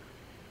as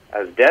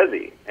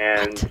Desi.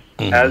 And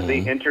as the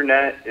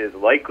internet is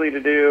likely to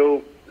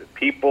do,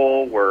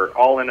 people were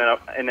all in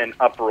an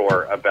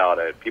uproar about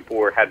it.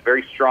 People had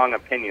very strong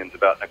opinions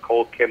about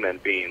Nicole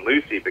Kidman being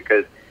Lucy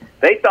because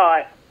they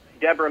thought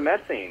Deborah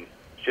Messing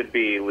should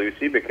be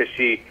Lucy because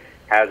she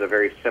has a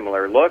very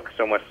similar look,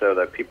 so much so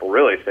that people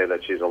really say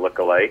that she's a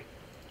lookalike.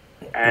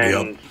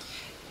 And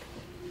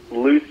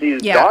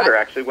Lucy's daughter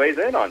actually weighs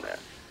in on this.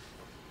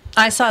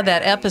 I saw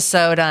that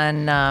episode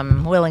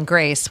on Will and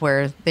Grace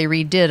where they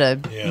redid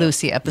a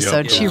Lucy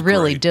episode. She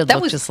really did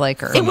look just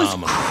like her. It was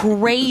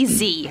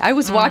crazy. I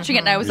was watching it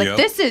and I was like,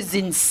 this is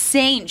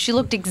insane. She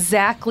looked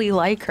exactly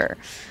like her.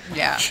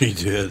 Yeah. She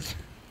did.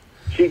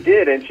 She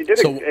did, and she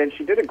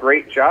did a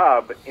great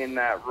job in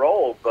that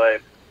role.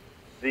 But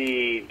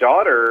the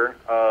daughter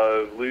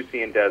of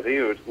Lucy and Desi,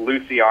 who's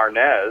Lucy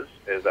Arnaz,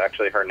 is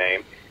actually her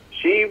name.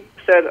 She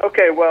said,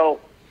 "Okay, well,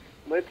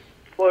 let's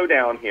slow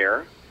down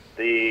here.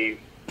 The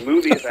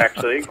movie is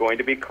actually going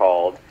to be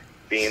called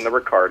Being the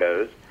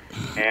Ricardos,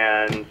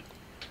 and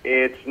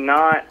it's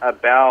not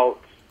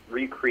about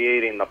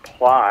recreating the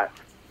plot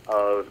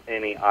of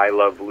any I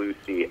Love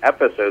Lucy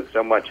episode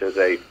so much as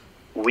a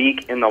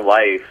week in the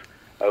life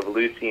of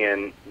Lucy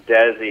and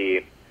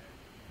Desi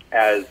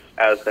as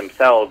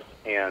themselves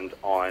and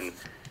on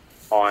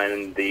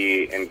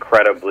the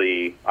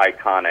incredibly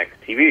iconic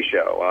TV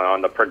show,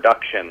 on the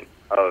production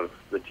of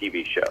the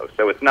TV show.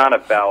 So it's not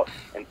about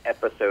an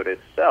episode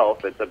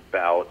itself, it's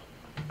about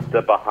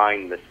the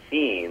behind the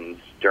scenes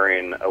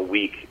during a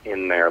week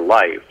in their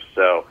life.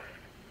 So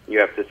you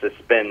have to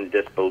suspend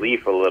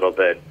disbelief a little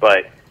bit.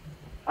 But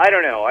I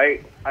don't know.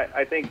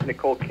 I think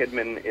Nicole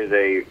Kidman is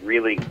a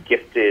really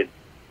gifted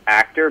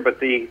actor, but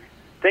the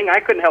thing I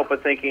couldn't help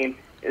but thinking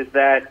is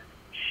that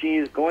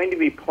she's going to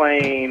be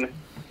playing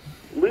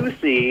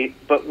Lucy,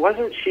 but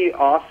wasn't she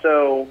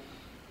also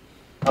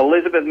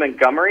Elizabeth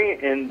Montgomery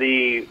in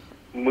the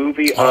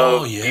movie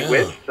of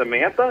Bewitched,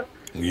 Samantha?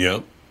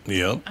 Yep.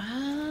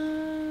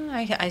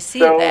 I see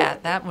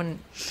that one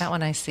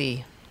I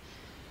see.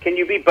 Can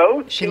you be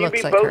both? She Can you looks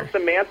be like both her.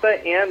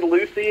 Samantha and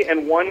Lucy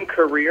in one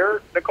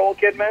career, Nicole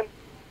Kidman?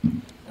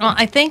 Well,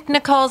 I think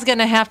Nicole's going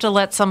to have to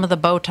let some of the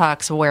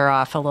Botox wear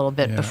off a little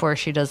bit before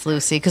she does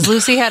Lucy, because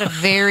Lucy had a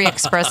very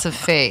expressive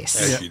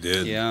face. Yeah, she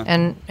did. Yeah.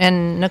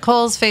 And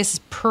Nicole's face is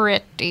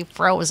pretty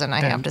frozen, I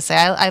have to say.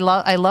 I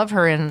love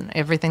her in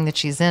everything that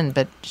she's in,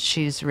 but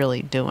she's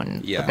really doing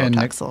the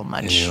Botox a little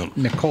much. Yeah.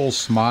 Nicole's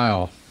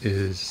smile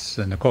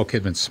Nicole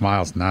Kidman's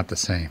smile's not the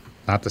same.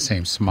 Not the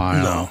same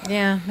smile. No.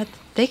 Yeah, but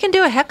they can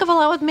do a heck of a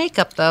lot with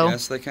makeup, though.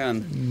 Yes, they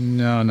can.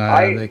 No,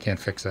 they can't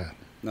fix that.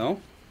 No?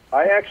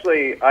 I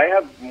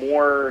have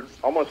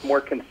almost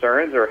more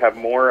concerns, or have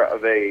more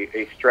of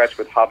a stretch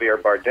with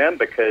Javier Bardem,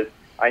 because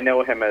I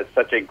know him as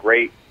such a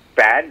great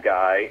bad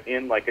guy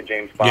in like a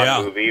James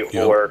Bond movie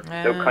or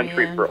No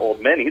Country for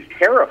Old Men. He's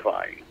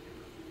terrifying.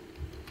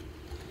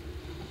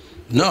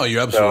 No,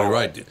 you're absolutely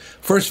right.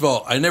 First of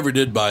all, I never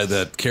did buy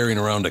that carrying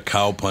around a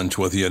cow punch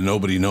with you and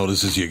nobody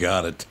notices you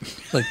got it.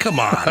 Like, come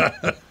on.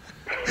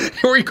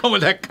 Where are you going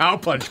with that cow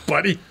punch,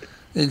 buddy?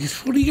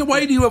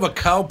 Why do you have a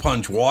cow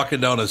punch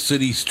walking down a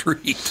city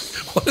street?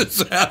 What is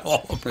that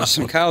all about? There's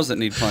some cows that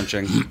need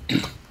punching.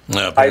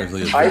 Yeah,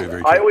 apparently it's very,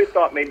 very I always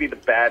thought maybe the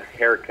bad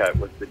haircut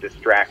was the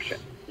distraction.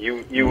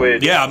 You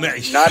would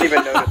not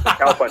even notice the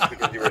cow punch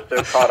because you were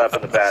so caught up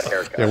in the bad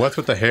haircut. Yeah, what's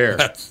with the hair?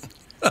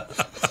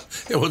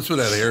 What's with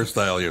that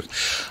hairstyle here?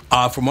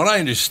 From what I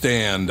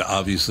understand,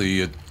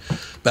 obviously,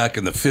 back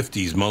in the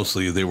 50s,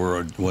 mostly, they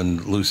were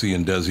when Lucy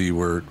and Desi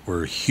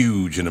were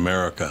huge in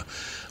America.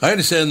 I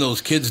understand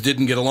those kids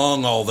didn't get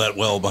along all that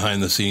well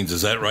behind the scenes.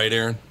 Is that right,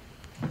 Aaron?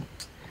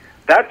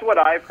 That's what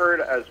I've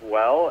heard as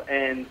well.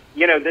 And,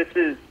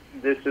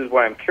 this is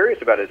what I'm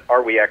curious about is,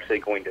 are we actually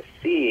going to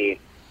see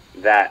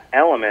that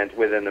element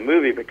within the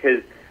movie?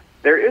 Because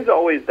there is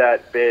always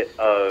that bit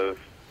of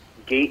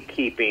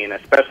gatekeeping,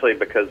 especially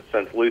because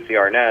since Lucy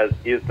Arnaz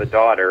is the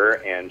daughter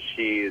and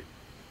she's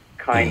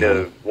kind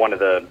of she's one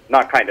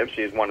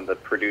of the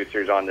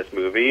producers on this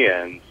movie,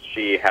 and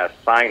she has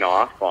sign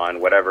off on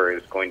whatever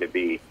is going to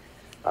be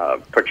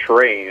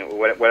portraying,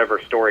 whatever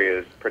story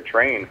is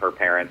portraying her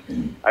parents.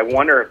 I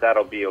wonder if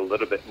that'll be a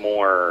little bit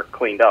more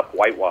cleaned up,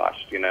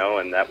 whitewashed,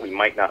 and that we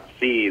might not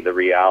see the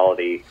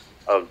reality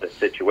of the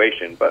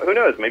situation. But who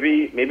knows?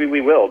 Maybe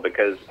we will,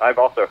 because I've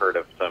also heard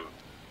of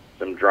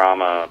some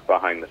drama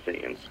behind the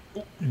scenes.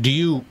 Do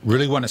you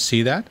really want to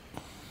see that?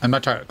 I'm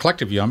not talking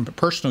collective you, I'm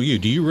personal you.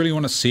 Do you really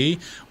want to see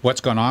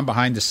what's going on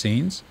behind the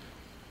scenes?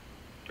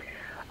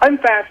 I'm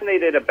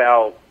fascinated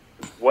about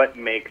what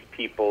makes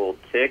people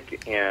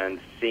tick and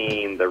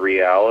seeing the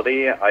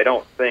reality.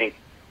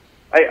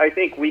 I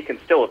think we can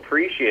still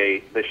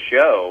appreciate the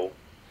show.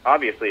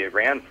 Obviously, it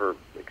ran for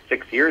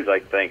 6 years,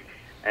 I think,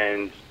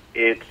 and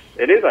it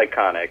is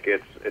iconic.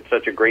 It's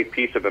such a great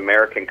piece of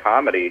American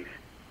comedy,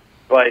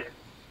 but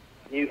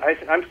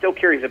I'm still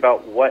curious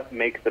about what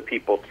makes the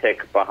people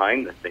tick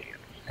behind the scenes.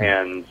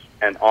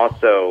 And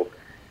also,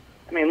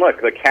 I mean,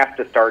 look, the cast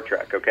of Star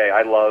Trek, okay?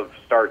 I love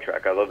Star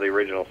Trek. I love the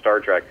original Star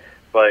Trek.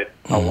 But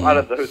a lot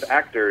of those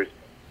actors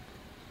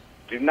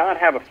do not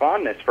have a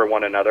fondness for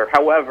one another.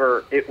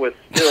 However, it was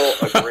still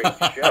a great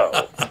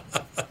show.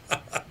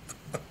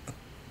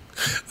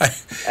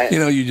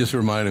 You just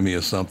reminded me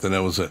of something.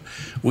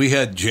 We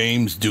had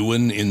James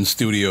Doohan in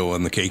studio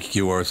on the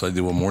KQRS. I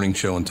do a morning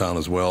show in town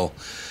as well,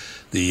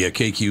 the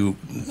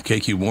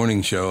KQ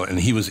morning show, and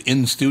he was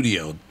in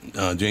studio.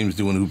 James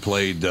Doohan, who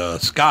played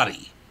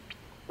Scotty,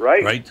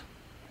 right.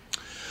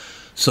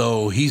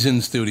 So he's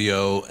in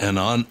studio, and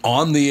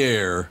on the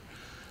air,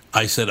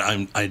 I said,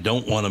 I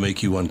don't want to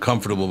make you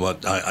uncomfortable,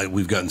 but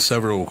we've gotten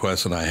several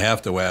requests, and I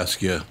have to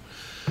ask you,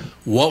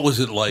 what was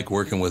it like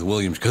working with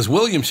William? Because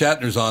William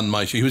Shatner's on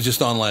my show. He was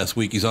just on last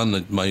week. He's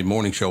on my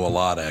morning show a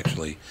lot,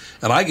 actually.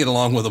 And I get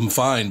along with him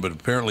fine, but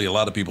apparently a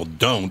lot of people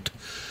don't.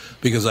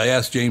 Because I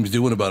asked James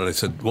Doohan about it. I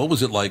said, what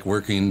was it like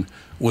working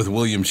with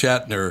William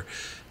Shatner?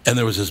 And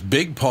there was this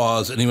big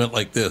pause, and he went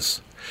like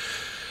this.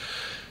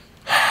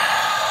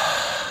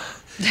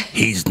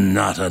 He's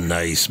not a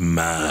nice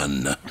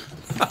man.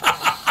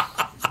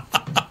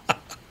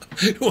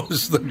 It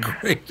was the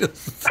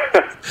greatest.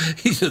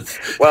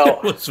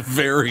 It was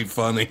very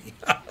funny.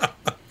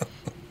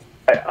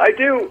 I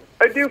do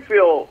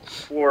feel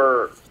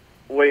for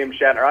William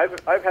Shatner.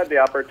 I've had the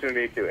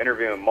opportunity to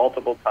interview him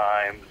multiple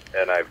times,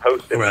 and I've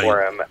hosted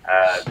for him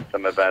at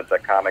some events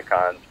at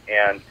Comic-Cons,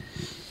 and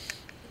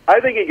I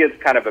think he gets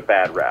kind of a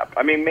bad rap.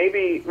 I mean,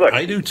 maybe look,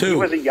 I do too. He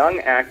was a young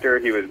actor.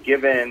 He was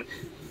given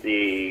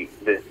the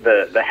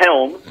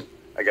helm,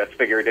 I guess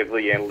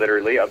figuratively and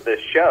literally, of this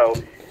show.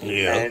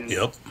 Yeah. And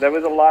there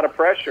was a lot of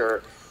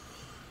pressure,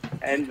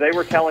 and they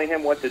were telling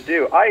him what to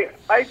do.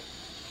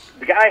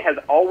 The guy has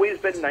always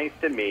been nice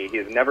to me. He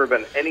has never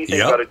been anything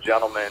but a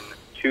gentleman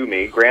to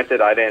me.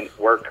 Granted, I didn't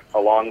work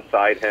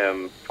alongside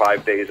him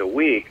 5 days a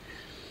week,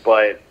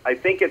 but I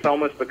think it's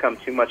almost become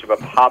too much of a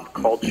pop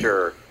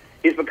culture.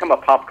 He's become a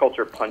pop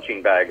culture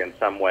punching bag in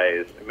some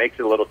ways. It makes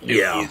it a little too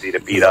easy to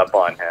beat up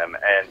on him,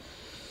 and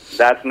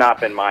that's not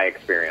been my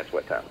experience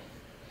with him.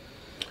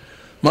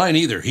 Mine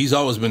either. He's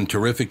always been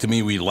terrific to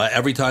me.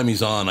 Every time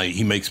he's on,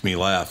 he makes me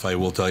laugh. I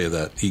will tell you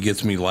that. He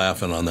gets me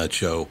laughing on that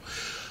show.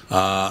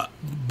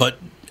 But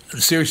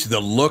seriously, the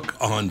look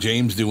on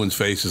James Doohan's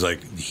face is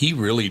like, he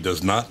really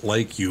does not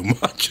like you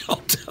much, I'll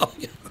tell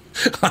you.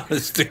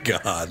 Honest to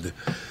God.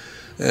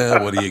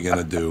 What are you going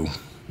to do?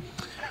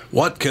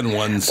 What can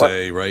one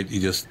say, right? You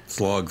just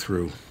slog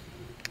through.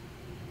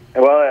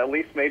 Well, at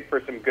least made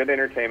for some good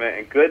entertainment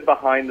and good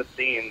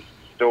behind-the-scenes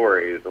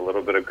stories, a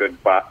little bit of good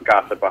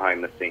gossip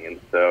behind the scenes.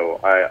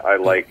 So I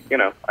like,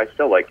 I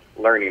still like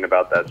learning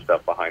about that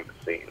stuff behind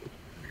the scenes.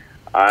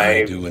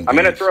 I'm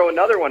going to throw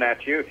another one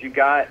at you if you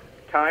got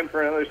time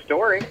for another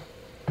story.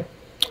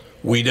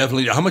 We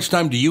definitely. How much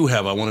time do you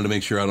have? I wanted to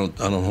make sure I don't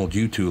hold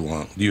you too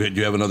long. Do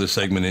you have another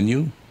segment in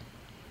you?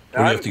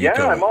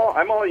 I'm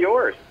all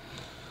yours.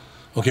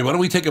 Okay, why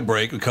don't we take a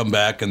break and come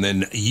back, and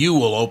then you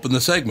will open the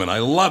segment. I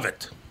love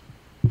it.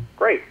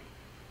 Great.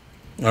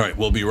 All right,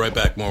 we'll be right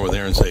back. More with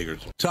Aaron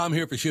Sagers. Tom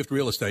here for Shift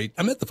Real Estate.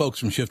 I met the folks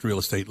from Shift Real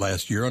Estate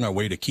last year on our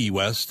way to Key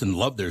West and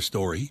loved their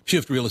story.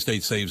 Shift Real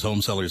Estate saves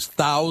home sellers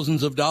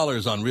thousands of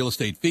dollars on real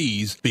estate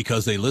fees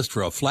because they list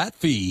for a flat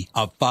fee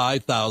of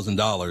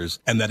 $5,000,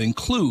 and that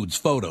includes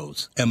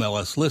photos,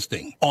 MLS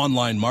listing,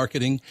 online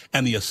marketing,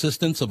 and the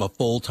assistance of a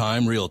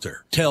full-time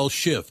realtor. Tell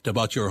Shift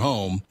about your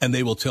home, and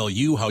they will tell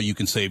you how you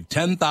can save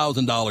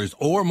 $10,000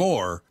 or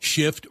more.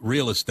 Shift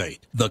Real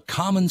Estate, the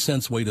common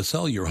sense way to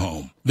sell your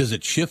home.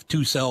 Visit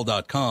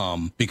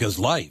shift2sell.com because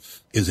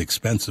life is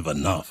expensive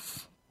enough.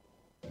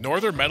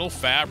 Northern Metal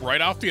Fab, right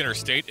off the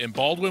interstate in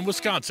Baldwin,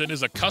 Wisconsin,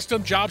 is a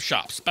custom job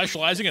shop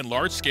specializing in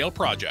large-scale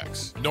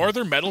projects.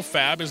 Northern Metal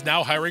Fab is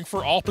now hiring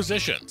for all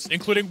positions,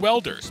 including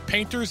welders,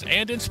 painters,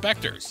 and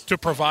inspectors, to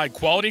provide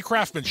quality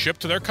craftsmanship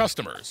to their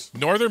customers.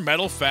 Northern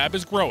Metal Fab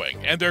is growing,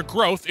 and their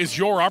growth is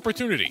your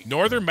opportunity.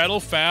 Northern Metal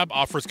Fab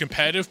offers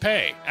competitive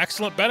pay,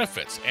 excellent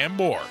benefits, and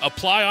more.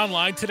 Apply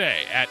online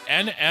today at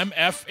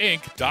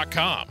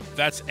nmfinc.com.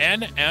 That's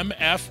nmfinc.com.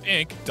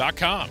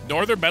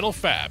 Northern Metal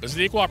Fab is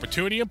an equal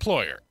opportunity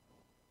employer.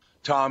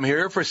 Tom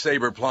here for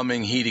Sabre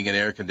Plumbing, Heating, and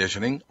Air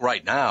Conditioning.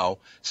 Right now,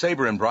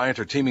 Sabre and Bryant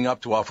are teaming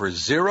up to offer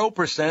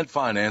 0%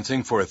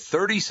 financing for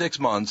 36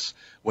 months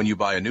when you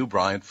buy a new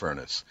Bryant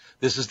furnace.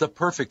 This is the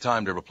perfect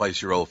time to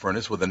replace your old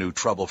furnace with a new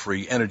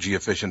trouble-free,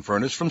 energy-efficient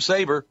furnace from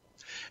Sabre.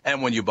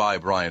 And when you buy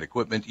Bryant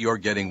equipment, you're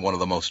getting one of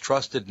the most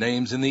trusted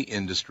names in the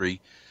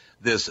industry.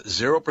 This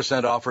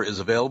 0% offer is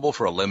available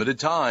for a limited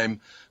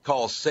time.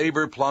 Call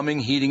Sabre Plumbing,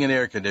 Heating, and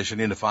Air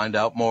Conditioning to find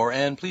out more,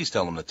 and please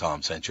tell them that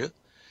Tom sent you.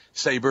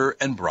 Sabre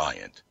and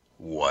Bryant,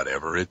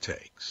 whatever it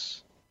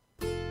takes.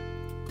 I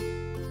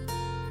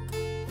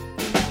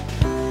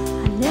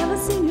never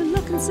seen you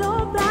looking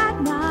so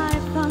bright, my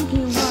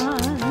funky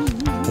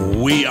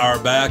one. We are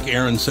back.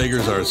 Aaron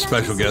Sagers, our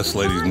special guest,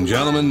 ladies and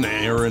gentlemen.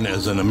 Aaron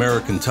is an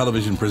American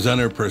television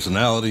presenter,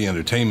 personality,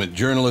 entertainment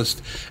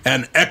journalist,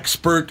 and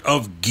expert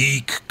of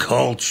geek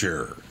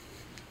culture.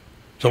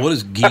 So what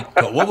is geek?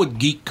 What would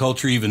geek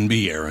culture even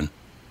be, Aaron?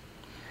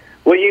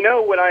 Well, you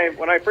know, when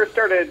I first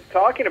started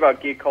talking about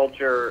geek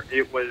culture,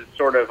 it was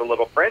sort of a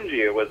little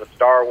fringy. It was the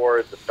Star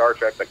Wars, the Star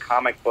Trek, the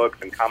comic books,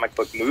 and comic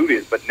book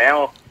movies. But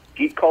now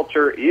geek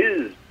culture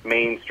is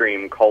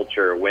mainstream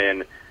culture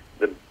when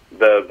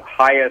the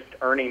highest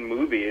earning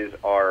movies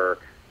are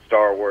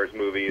Star Wars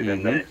movies,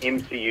 and the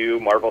MCU,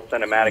 Marvel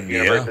Cinematic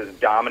Universe, is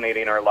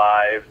dominating our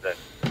lives. And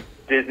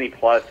Disney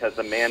Plus has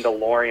the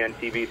Mandalorian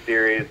TV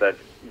series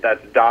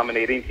that's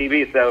dominating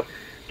TV. So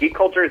geek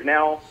culture is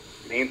now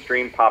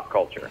mainstream pop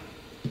culture.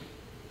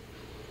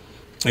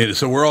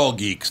 So we're all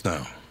geeks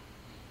now.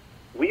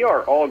 We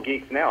are all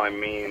geeks now. I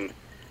mean,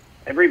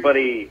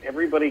 everybody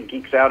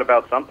geeks out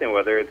about something,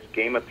 whether it's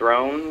Game of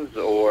Thrones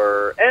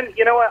or, and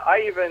you know what?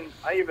 I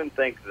even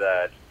think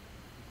that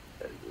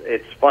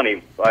it's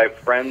funny. I have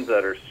friends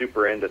that are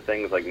super into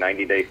things like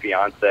 90 Day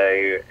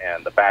Fiancé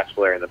and The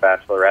Bachelor and The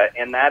Bachelorette,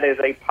 and that is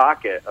a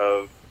pocket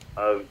of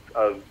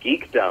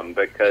geekdom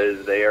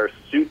because they are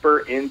super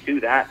into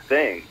that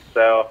thing.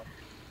 So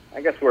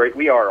I guess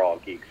we are all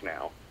geeks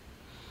now.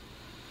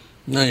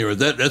 No,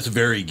 that's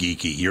very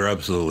geeky. You're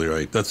absolutely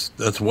right.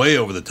 That's way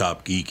over the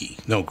top geeky.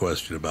 No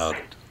question about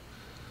it.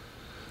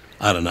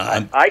 I don't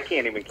know. I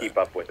can't even keep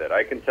up with it.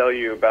 I can tell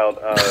you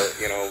about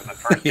the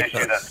first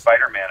issue that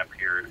Spider-Man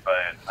appeared,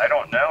 but I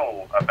don't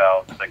know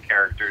about the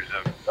characters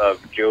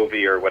of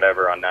Jovi or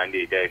whatever on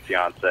 90 Day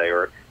Fiancé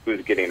or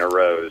who's getting a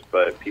rose,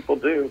 but people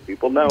do.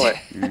 People know it.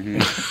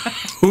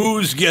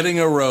 Who's getting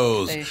a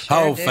rose? Sure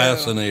How do.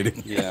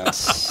 fascinating. Yeah.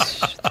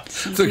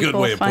 It's a good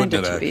way of putting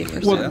it,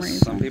 actually.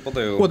 Some people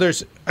do. Well,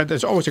 there's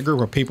always a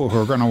group of people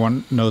who are going to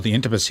want to know the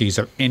intricacies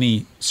of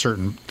any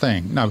certain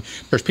thing. Now,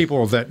 there's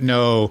people that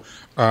know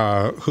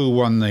who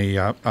won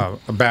the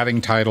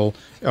batting title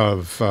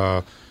of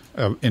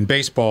in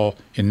baseball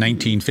in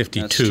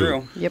 1952. That's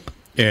true. Yep.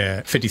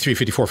 53,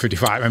 54,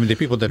 55. I mean, the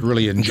people that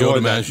really enjoy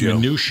that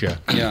minutia.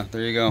 Yeah,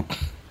 there you go.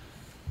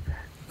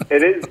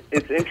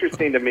 It's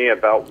interesting to me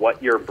about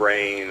what your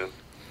brain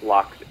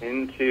locks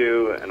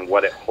into and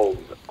what it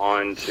holds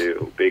on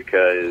to,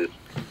 because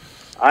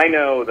I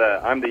know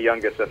that I'm the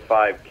youngest of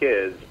 5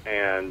 kids,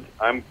 and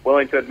I'm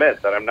willing to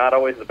admit that I'm not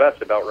always the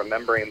best about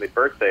remembering the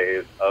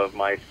birthdays of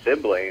my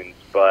siblings,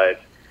 but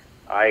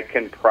I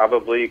can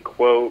probably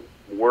quote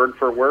word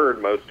for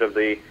word most of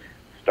the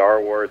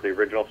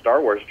original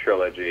Star Wars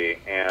trilogy,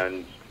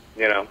 and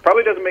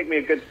probably doesn't make me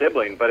a good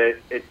sibling, but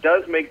it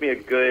does make me a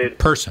good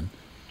person,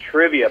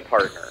 trivia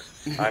partner.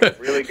 I'm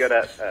really good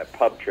at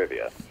pub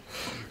trivia.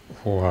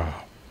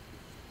 Wow.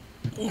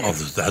 Well,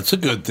 that's a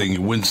good thing.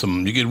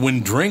 You can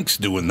win drinks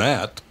doing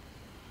that.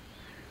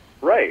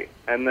 Right,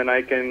 and then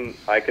I can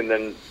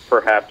then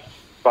perhaps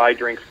buy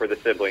drinks for the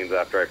siblings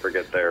after I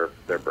forget their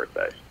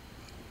birthdays.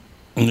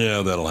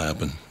 Yeah, that'll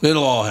happen.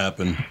 It'll all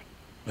happen.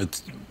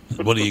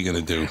 What are you going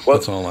to do? Well,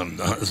 that's all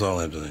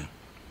I have to say.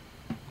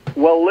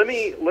 Well, let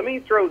me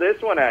throw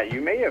this one at you.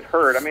 You may have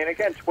heard. I mean,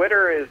 again,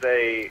 Twitter is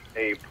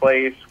a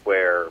place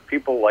where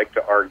people like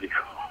to argue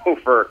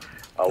over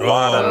a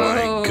lot of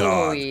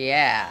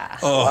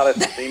a lot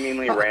of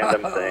seemingly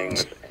random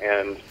things,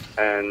 and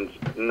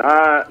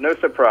no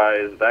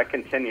surprise that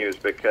continues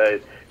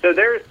because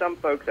there are some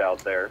folks out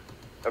there.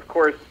 Of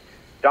course,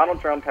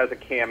 Donald Trump has a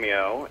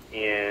cameo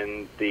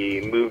in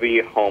the movie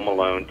Home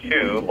Alone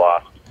 2,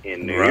 Lost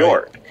in New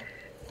York,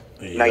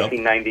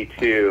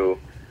 1992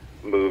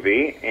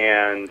 movie,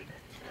 and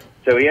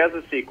so he has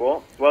a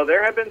sequel. Well,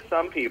 there have been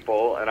some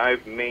people, and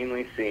I've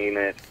mainly seen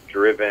it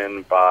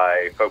driven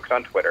by folks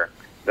on Twitter,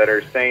 that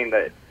are saying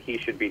that he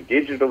should be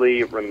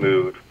digitally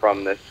removed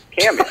from this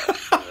cameo in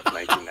this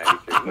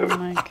 1992 movie. Oh,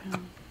 my God.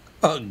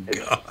 Oh,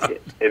 God.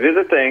 It is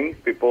a thing.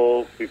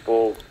 People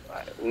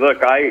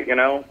look,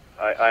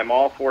 I'm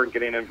all for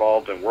getting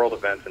involved in world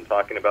events and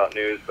talking about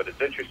news, but it's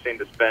interesting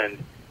to spend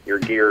your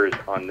gears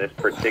on this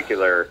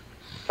particular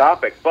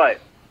topic. But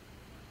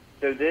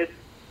so this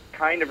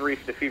kind of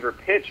reached a fever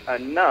pitch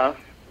enough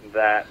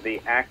that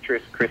the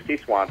actress Christy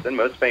Swanson,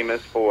 most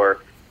famous for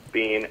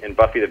being in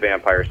Buffy the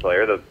Vampire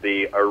Slayer,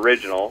 the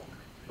original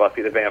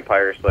Buffy the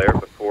Vampire Slayer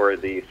before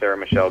the Sarah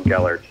Michelle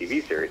Gellar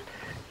TV series.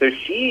 So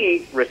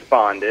she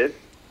responded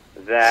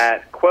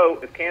that,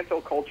 quote, if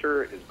cancel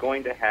culture is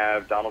going to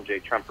have Donald J.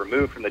 Trump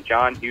removed from the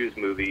John Hughes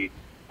movie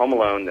Home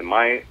Alone, then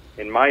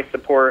in my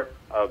support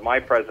of my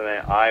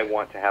president, I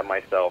want to have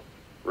myself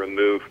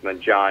removed from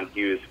the John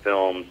Hughes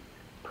films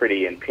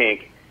Pretty in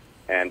Pink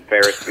and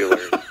Ferris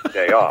Bueller's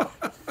Day Off.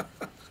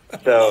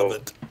 So,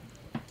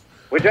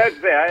 which I'd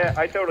say,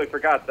 I totally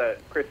forgot that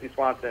Christy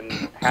Swanson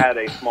had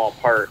a small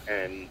part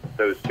in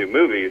those two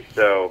movies,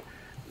 so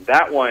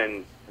that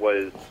one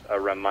was a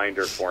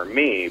reminder for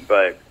me,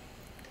 but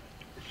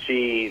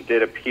she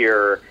did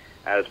appear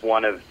as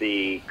one of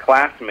the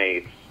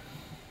classmates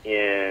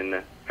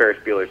in Ferris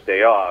Bueller's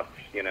Day Off.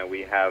 You know,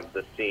 we have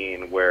the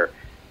scene where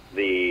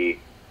the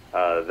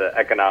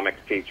economics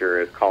teacher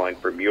is calling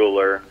for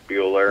Bueller,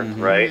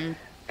 mm-hmm. right?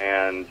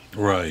 And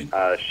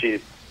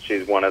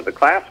she's one of the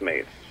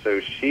classmates. So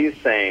she's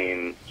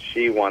saying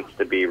she wants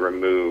to be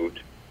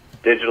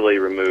digitally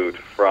removed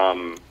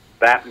from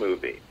that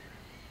movie.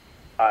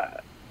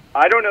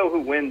 I don't know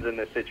who wins in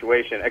this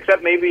situation,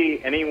 except maybe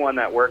anyone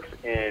that works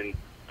in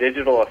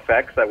digital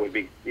effects. That would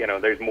be,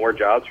 there's more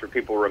jobs for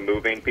people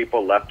removing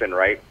people left and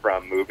right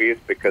from movies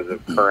because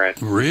of current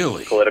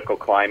political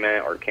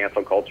climate or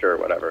cancel culture or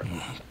whatever.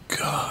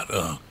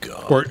 Oh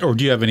God. Or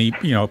do you have any,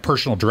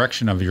 personal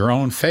direction of your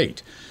own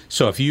fate?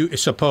 So if you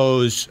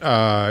suppose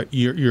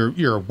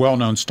you're a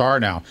well-known star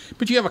now,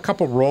 but you have a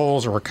couple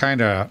roles or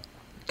kind of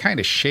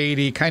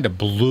shady, kind of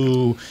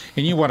blue,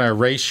 and you want to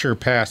erase your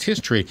past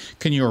history,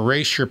 can you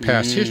erase your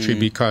past history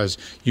because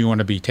you want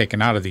to be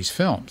taken out of these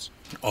films?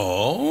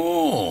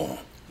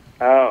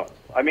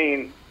 I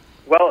mean,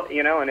 well,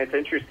 and it's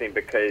interesting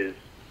because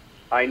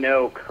I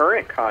know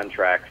current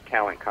contracts,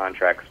 talent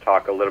contracts,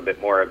 talk a little bit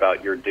more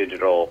about your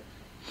digital,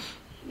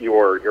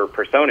 your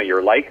persona,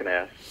 your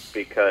likeness,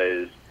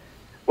 because,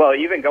 well,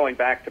 even going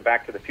back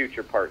to the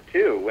Future Part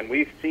 2, when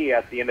we see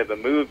at the end of a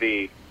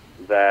movie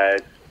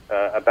that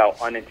about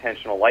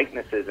unintentional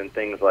likenesses and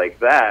things like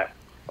that,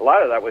 a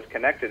lot of that was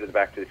connected to the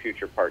Back to the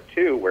Future Part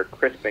 2, where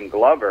Crispin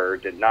Glover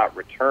did not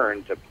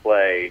return to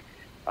play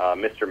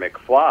Mr.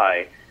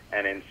 McFly,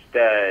 and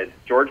instead,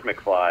 George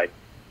McFly,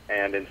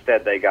 and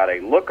instead they got a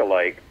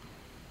look-alike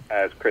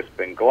as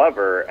Crispin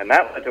Glover, and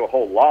that led to a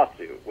whole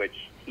lawsuit, which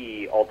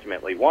he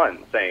ultimately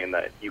won, saying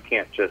that you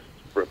can't just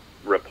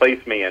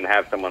replace me and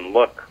have someone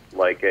look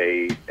like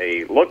a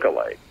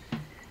look-alike.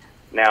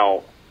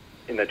 Now,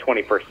 in the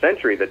 21st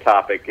century, the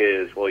topic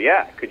is, well,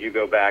 yeah, could you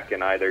go back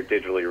and either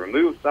digitally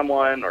remove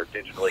someone or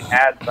digitally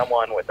add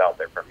someone without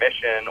their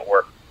permission,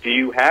 or do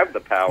you have the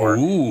power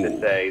to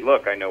say,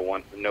 look, I no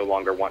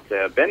longer want to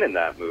have been in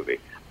that movie?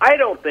 I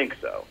don't think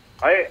so.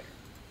 I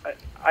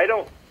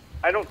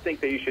don't think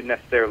that you should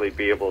necessarily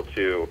be able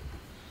to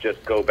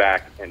just go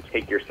back and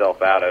take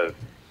yourself out of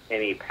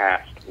any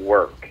past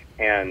work,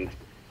 and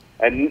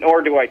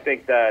nor do I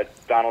think that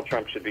Donald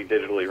Trump should be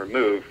digitally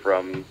removed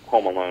from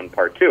Home Alone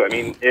Part 2. I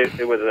mean,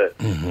 it was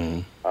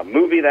a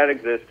movie that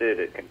existed.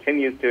 It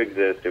continues to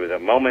exist. It was a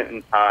moment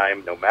in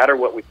time. No matter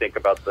what we think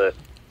about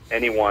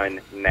anyone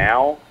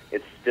now,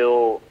 it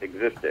still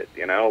existed.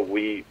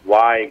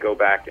 Why go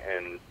back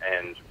and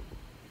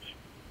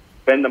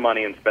spend the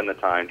money and spend the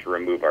time to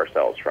remove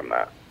ourselves from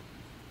that?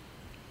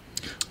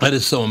 That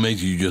is so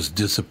amazing. You just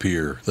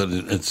disappear.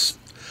 It's.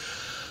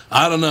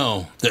 I don't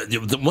know.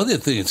 One of the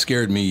things that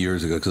scared me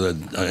years ago, because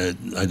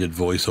I did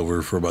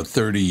voiceover for about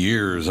 30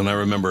 years, and I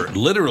remember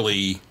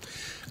literally,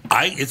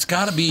 it's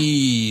got to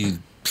be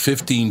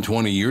 15,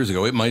 20 years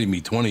ago. It might even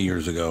be 20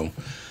 years ago.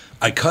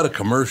 I cut a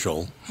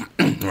commercial,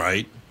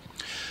 right?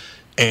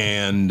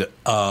 And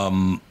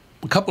a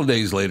couple of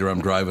days later,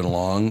 I'm driving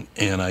along,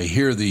 and I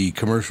hear the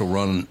commercial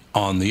run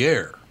on the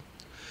air.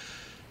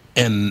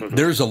 And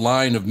there's a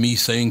line of me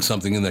saying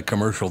something in that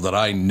commercial that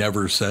I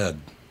never said.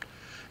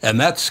 And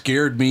that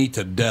scared me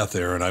to death,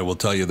 Aaron, I will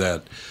tell you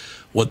that.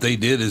 What they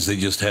did is they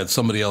just had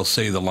somebody else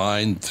say the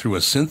line through a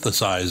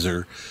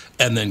synthesizer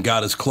and then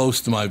got as close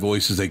to my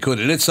voice as they could.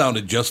 And it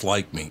sounded just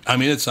like me. I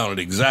mean, it sounded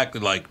exactly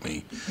like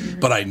me,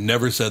 but I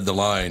never said the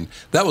line.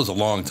 That was a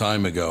long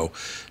time ago.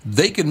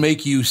 They can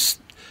make you,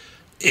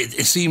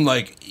 it seemed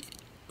like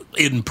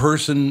in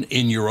person,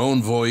 in your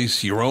own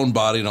voice, your own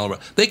body and all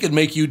that. They could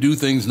make you do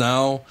things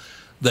now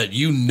that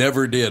you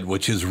never did,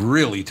 which is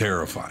really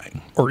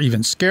terrifying. Or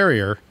even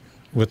scarier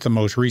with the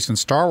most recent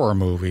Star Wars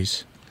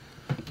movies.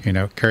 You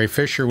know, Carrie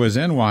Fisher was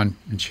in one,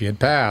 and she had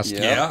passed.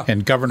 Yeah.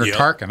 And Governor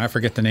Tarkin, I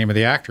forget the name of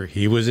the actor,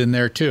 he was in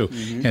there too.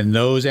 Mm-hmm. And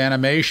those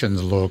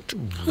animations looked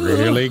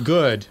really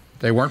good.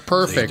 They weren't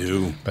perfect,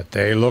 but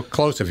they looked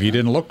close. If you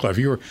didn't look close, if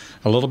you were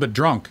a little bit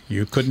drunk,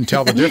 you couldn't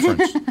tell the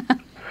difference.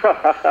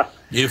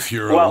 If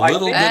you're a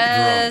little bit drunk.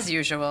 As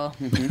usual.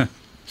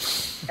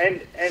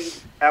 And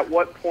at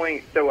what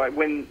point, so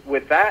when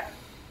with that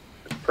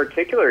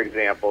particular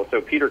example,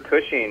 so Peter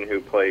Cushing, who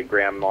played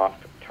Grand Moff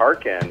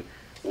Tarkin,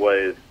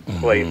 was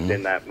placed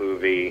in that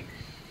movie.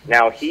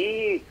 Now,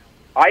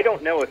 I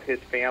don't know if his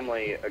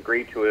family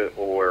agreed to it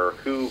or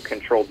who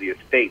controlled the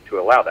estate to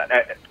allow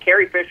that.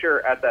 Carrie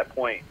Fisher, at that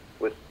point,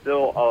 was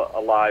still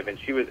alive, and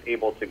she was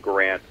able to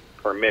grant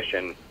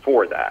permission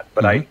for that.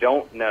 But I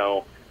don't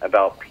know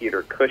about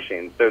Peter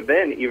Cushing. So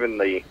then even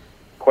the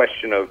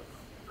question of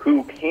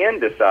who can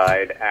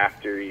decide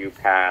after you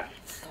pass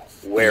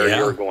where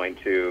you're going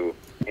to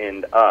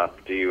end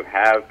up. Do you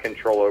have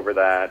control over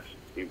that?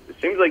 It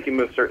seems like you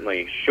most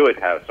certainly should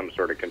have some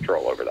sort of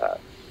control over that.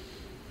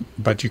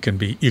 But you can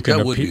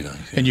appear,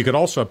 nice, and you could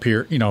also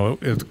appear, you know,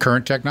 with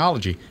current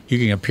technology, you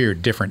can appear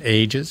at different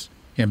ages.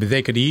 Yeah, but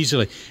they could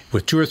easily,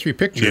 with 2 or 3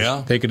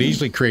 pictures, they could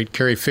easily create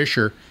Carrie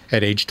Fisher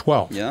at age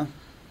 12. Yeah.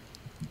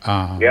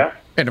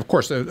 And of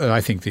course,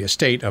 I think the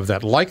estate of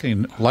that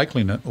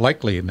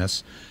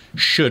likeliness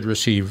should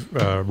receive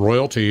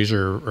royalties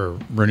or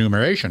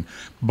remuneration.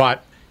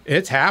 But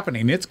it's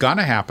happening. It's going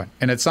to happen.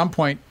 And at some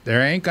point,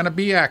 there ain't going to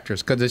be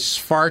actors because it's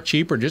far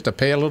cheaper just to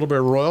pay a little bit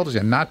of royalties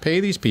and not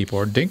pay these people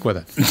or dink with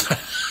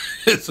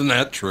it. Isn't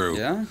that true?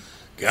 Yeah.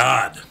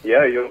 God.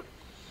 Yeah,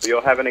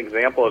 you'll have an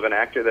example of an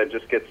actor that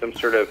just gets some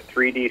sort of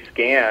 3D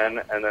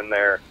scan and then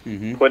they're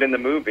put in the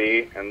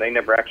movie and they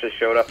never actually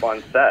showed up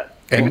on set.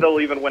 Maybe they'll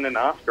even win an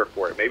Oscar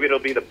for it. Maybe it'll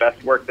be the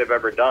best work they've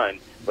ever done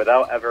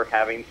without ever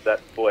having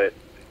set foot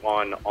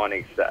on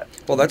a set.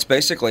 Well, that's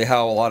basically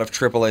how a lot of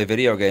AAA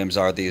video games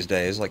are these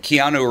days. Like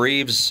Keanu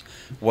Reeves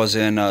was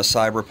in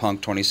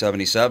Cyberpunk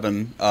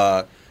 2077,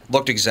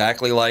 looked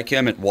exactly like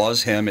him. It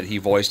was him, and he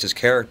voiced his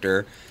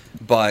character.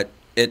 But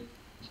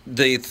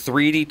the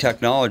 3D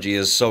technology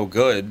is so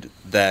good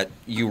that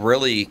you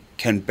really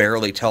can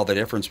barely tell the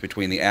difference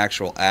between the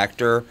actual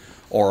actor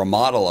or a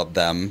model of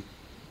them.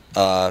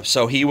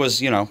 So he was,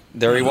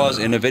 there he was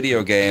in a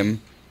video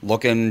game,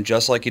 looking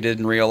just like he did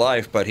in real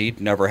life, but he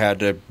never had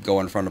to go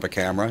in front of a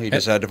camera. He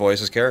just had to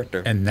voice his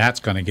character. And that's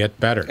going to get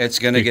better. It's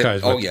going to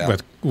get,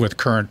 with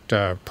current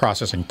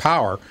processing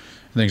power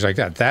and things like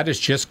that, that is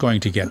just going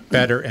to get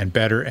better and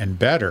better and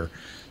better.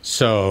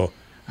 So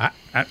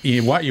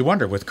you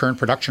wonder, with current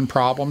production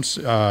problems,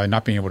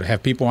 not being able to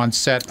have people on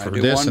set for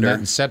this and that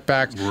and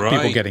setbacks,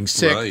 people getting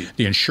sick,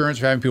 the insurance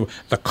of having people,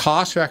 the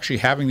cost of actually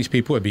having these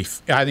people would be,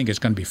 I think it's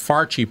going to be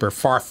far cheaper,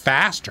 far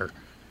faster,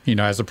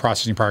 as the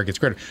processing power gets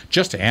greater,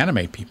 just to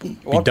animate people,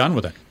 be done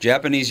with it.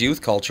 Japanese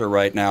youth culture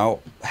right now,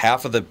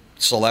 half of the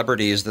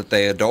celebrities that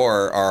they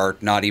adore are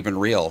not even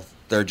real.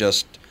 They're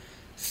just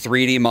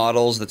 3D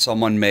models that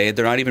someone made.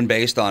 They're not even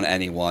based on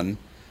anyone.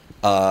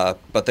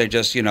 But they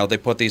just, they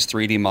put these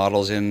 3D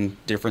models in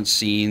different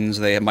scenes.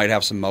 They might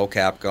have some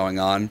mocap going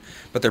on,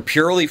 but they're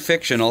purely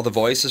fictional. The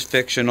voice is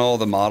fictional.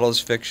 The model is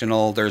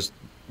fictional. There's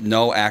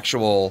no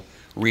actual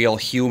real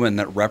human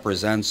that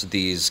represents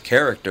these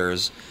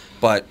characters.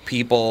 But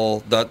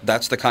people,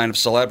 that's the kind of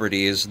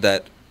celebrities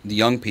that the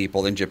young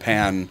people in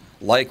Japan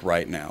like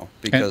right now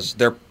because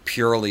they're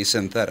purely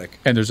synthetic.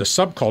 And there's a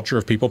subculture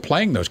of people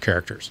playing those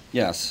characters.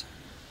 Yes.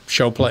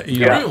 Show play.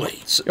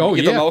 Really? Oh,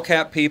 yeah. The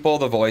mocap people,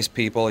 the voice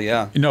people,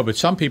 yeah. No, but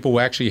some people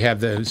actually have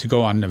to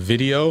go on the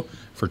video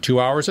for 2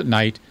 hours at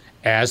night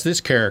as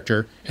this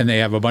character, and they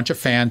have a bunch of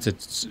fans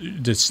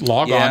that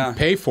log on,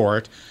 pay for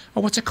it.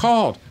 Oh, what's it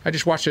called? I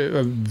just watched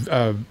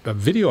a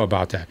video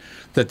about that.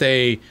 That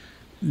they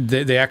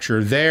actually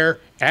are there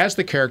as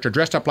the character,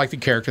 dressed up like the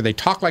character. They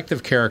talk like the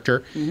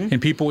character, and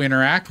people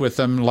interact with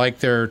them like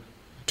they're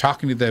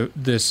talking to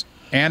this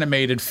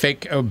animated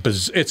fake.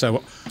 It's a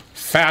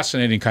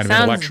fascinating kind of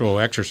intellectual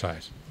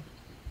exercise.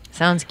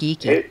 Sounds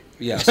geeky.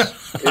 Yes.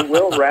 It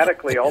will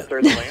radically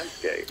alter the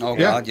landscape. Oh,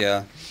 God,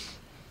 yeah.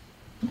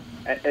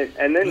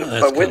 And then,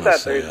 but with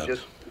that, there's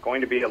just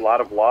going to be a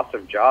lot of loss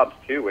of jobs,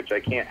 too, which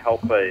I can't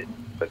help but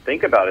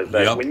think about is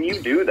that when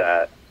you do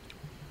that,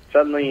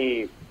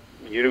 suddenly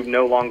you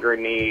no longer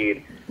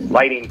need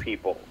lighting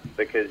people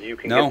because you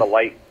can get the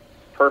light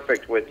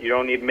perfect with, you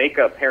don't need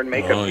hair and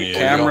makeup people.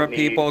 Camera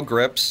people,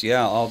 grips,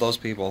 all those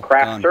people.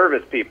 Craft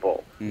service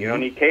people. You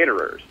don't need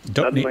caterers.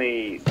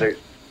 Suddenly there's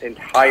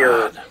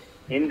entire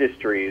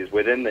industries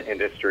within the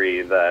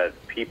industry that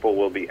people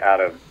will be out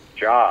of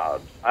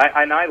jobs.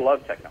 I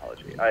love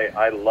technology.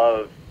 I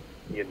love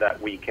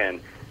that we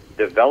can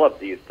develop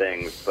these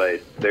things,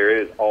 but there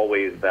is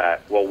always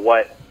that. Well,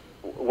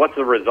 what's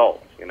the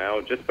result?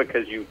 Just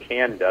because you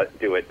can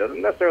do it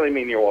doesn't necessarily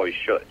mean you always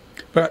should.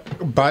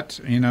 But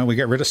we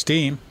get rid of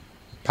steam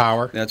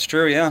power. That's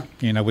true. Yeah.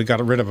 We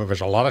got rid of it.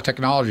 There's a lot of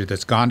technology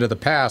that's gone to the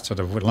past that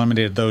have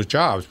eliminated those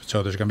jobs.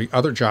 So there's going to be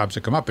other jobs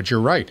that come up. But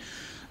you're right.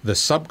 You're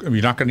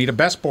not going to need a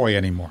best boy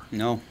anymore.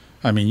 No.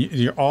 I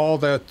mean, all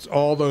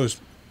those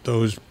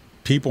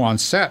people on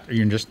set,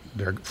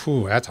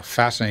 that's a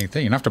fascinating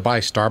thing. You don't have to buy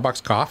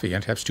Starbucks coffee. You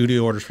have to have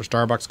studio orders for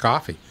Starbucks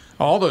coffee.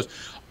 All those,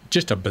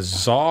 just a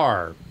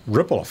bizarre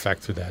ripple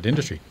effect through that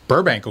industry.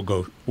 Burbank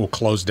will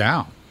close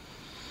down.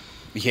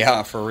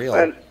 Yeah, for real.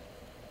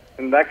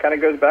 And that kind of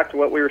goes back to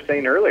what we were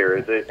saying earlier,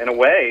 is that in a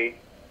way,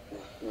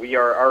 we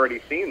are already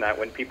seeing that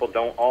when people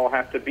don't all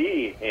have to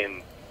be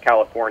in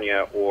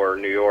California or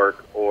New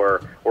York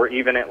or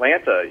even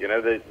Atlanta,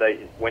 that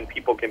when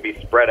people can be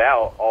spread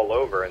out all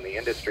over and the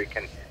industry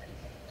can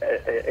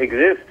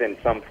exist in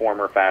some form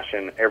or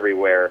fashion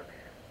everywhere,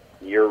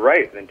 you're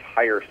right.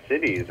 Entire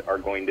cities are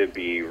going to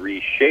be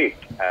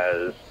reshaped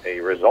as a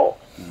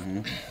result.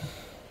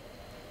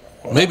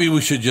 Mm-hmm. Maybe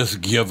we should just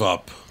give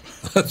up.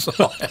 That's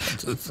all I have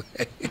to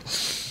say.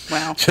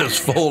 Wow.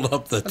 Just fold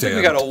up the tent. I think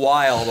we got a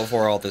while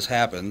before all this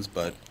happens,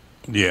 but...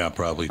 Yeah,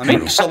 probably true. I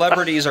mean,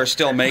 celebrities are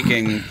still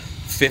making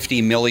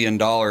 $50 million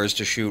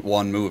to shoot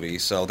one movie,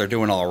 so they're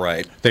doing all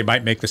right. They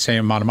might make the same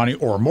amount of money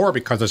or more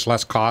because there's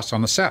less costs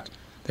on the set.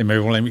 They may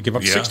only give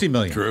up $60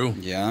 million. True.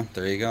 Yeah,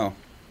 there you go.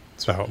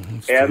 So,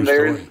 and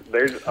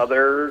there's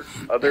other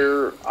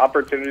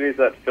opportunities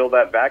that fill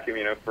that vacuum.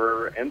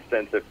 For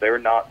instance, if they're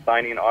not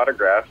signing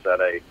autographs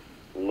at a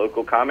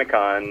local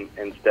Comic-Con,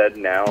 instead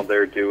now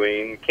they're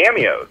doing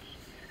cameos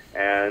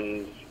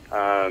and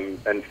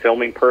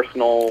filming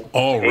personal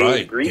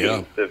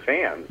greetings to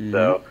fans. Mm-hmm.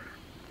 So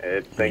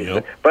it's things.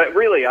 Yep. But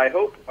really, I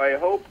hope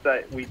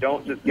that we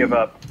don't just give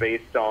up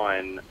based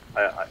on.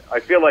 I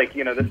feel like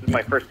this is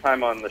my first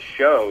time on the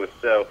show,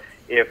 so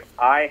if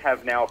I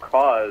have now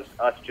caused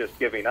us just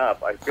giving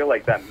up, I feel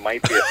like that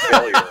might be a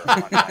failure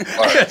on my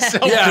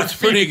part. Yeah, it's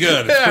pretty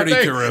good. It's pretty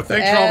terrific.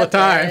 Thanks for all the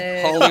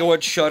time.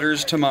 Hollywood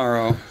shutters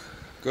tomorrow.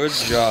 Good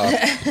job.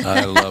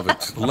 I love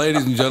it.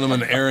 Ladies and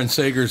gentlemen, Aaron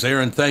Sagers.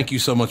 Aaron, thank you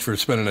so much for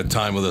spending the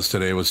time with us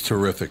today. It was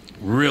terrific.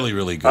 Really,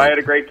 really good. I had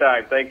a great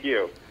time. Thank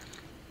you.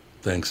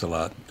 Thanks a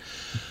lot.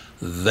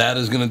 That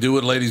is going to do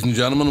it, ladies and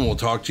gentlemen. We'll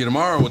talk to you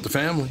tomorrow with the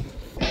family.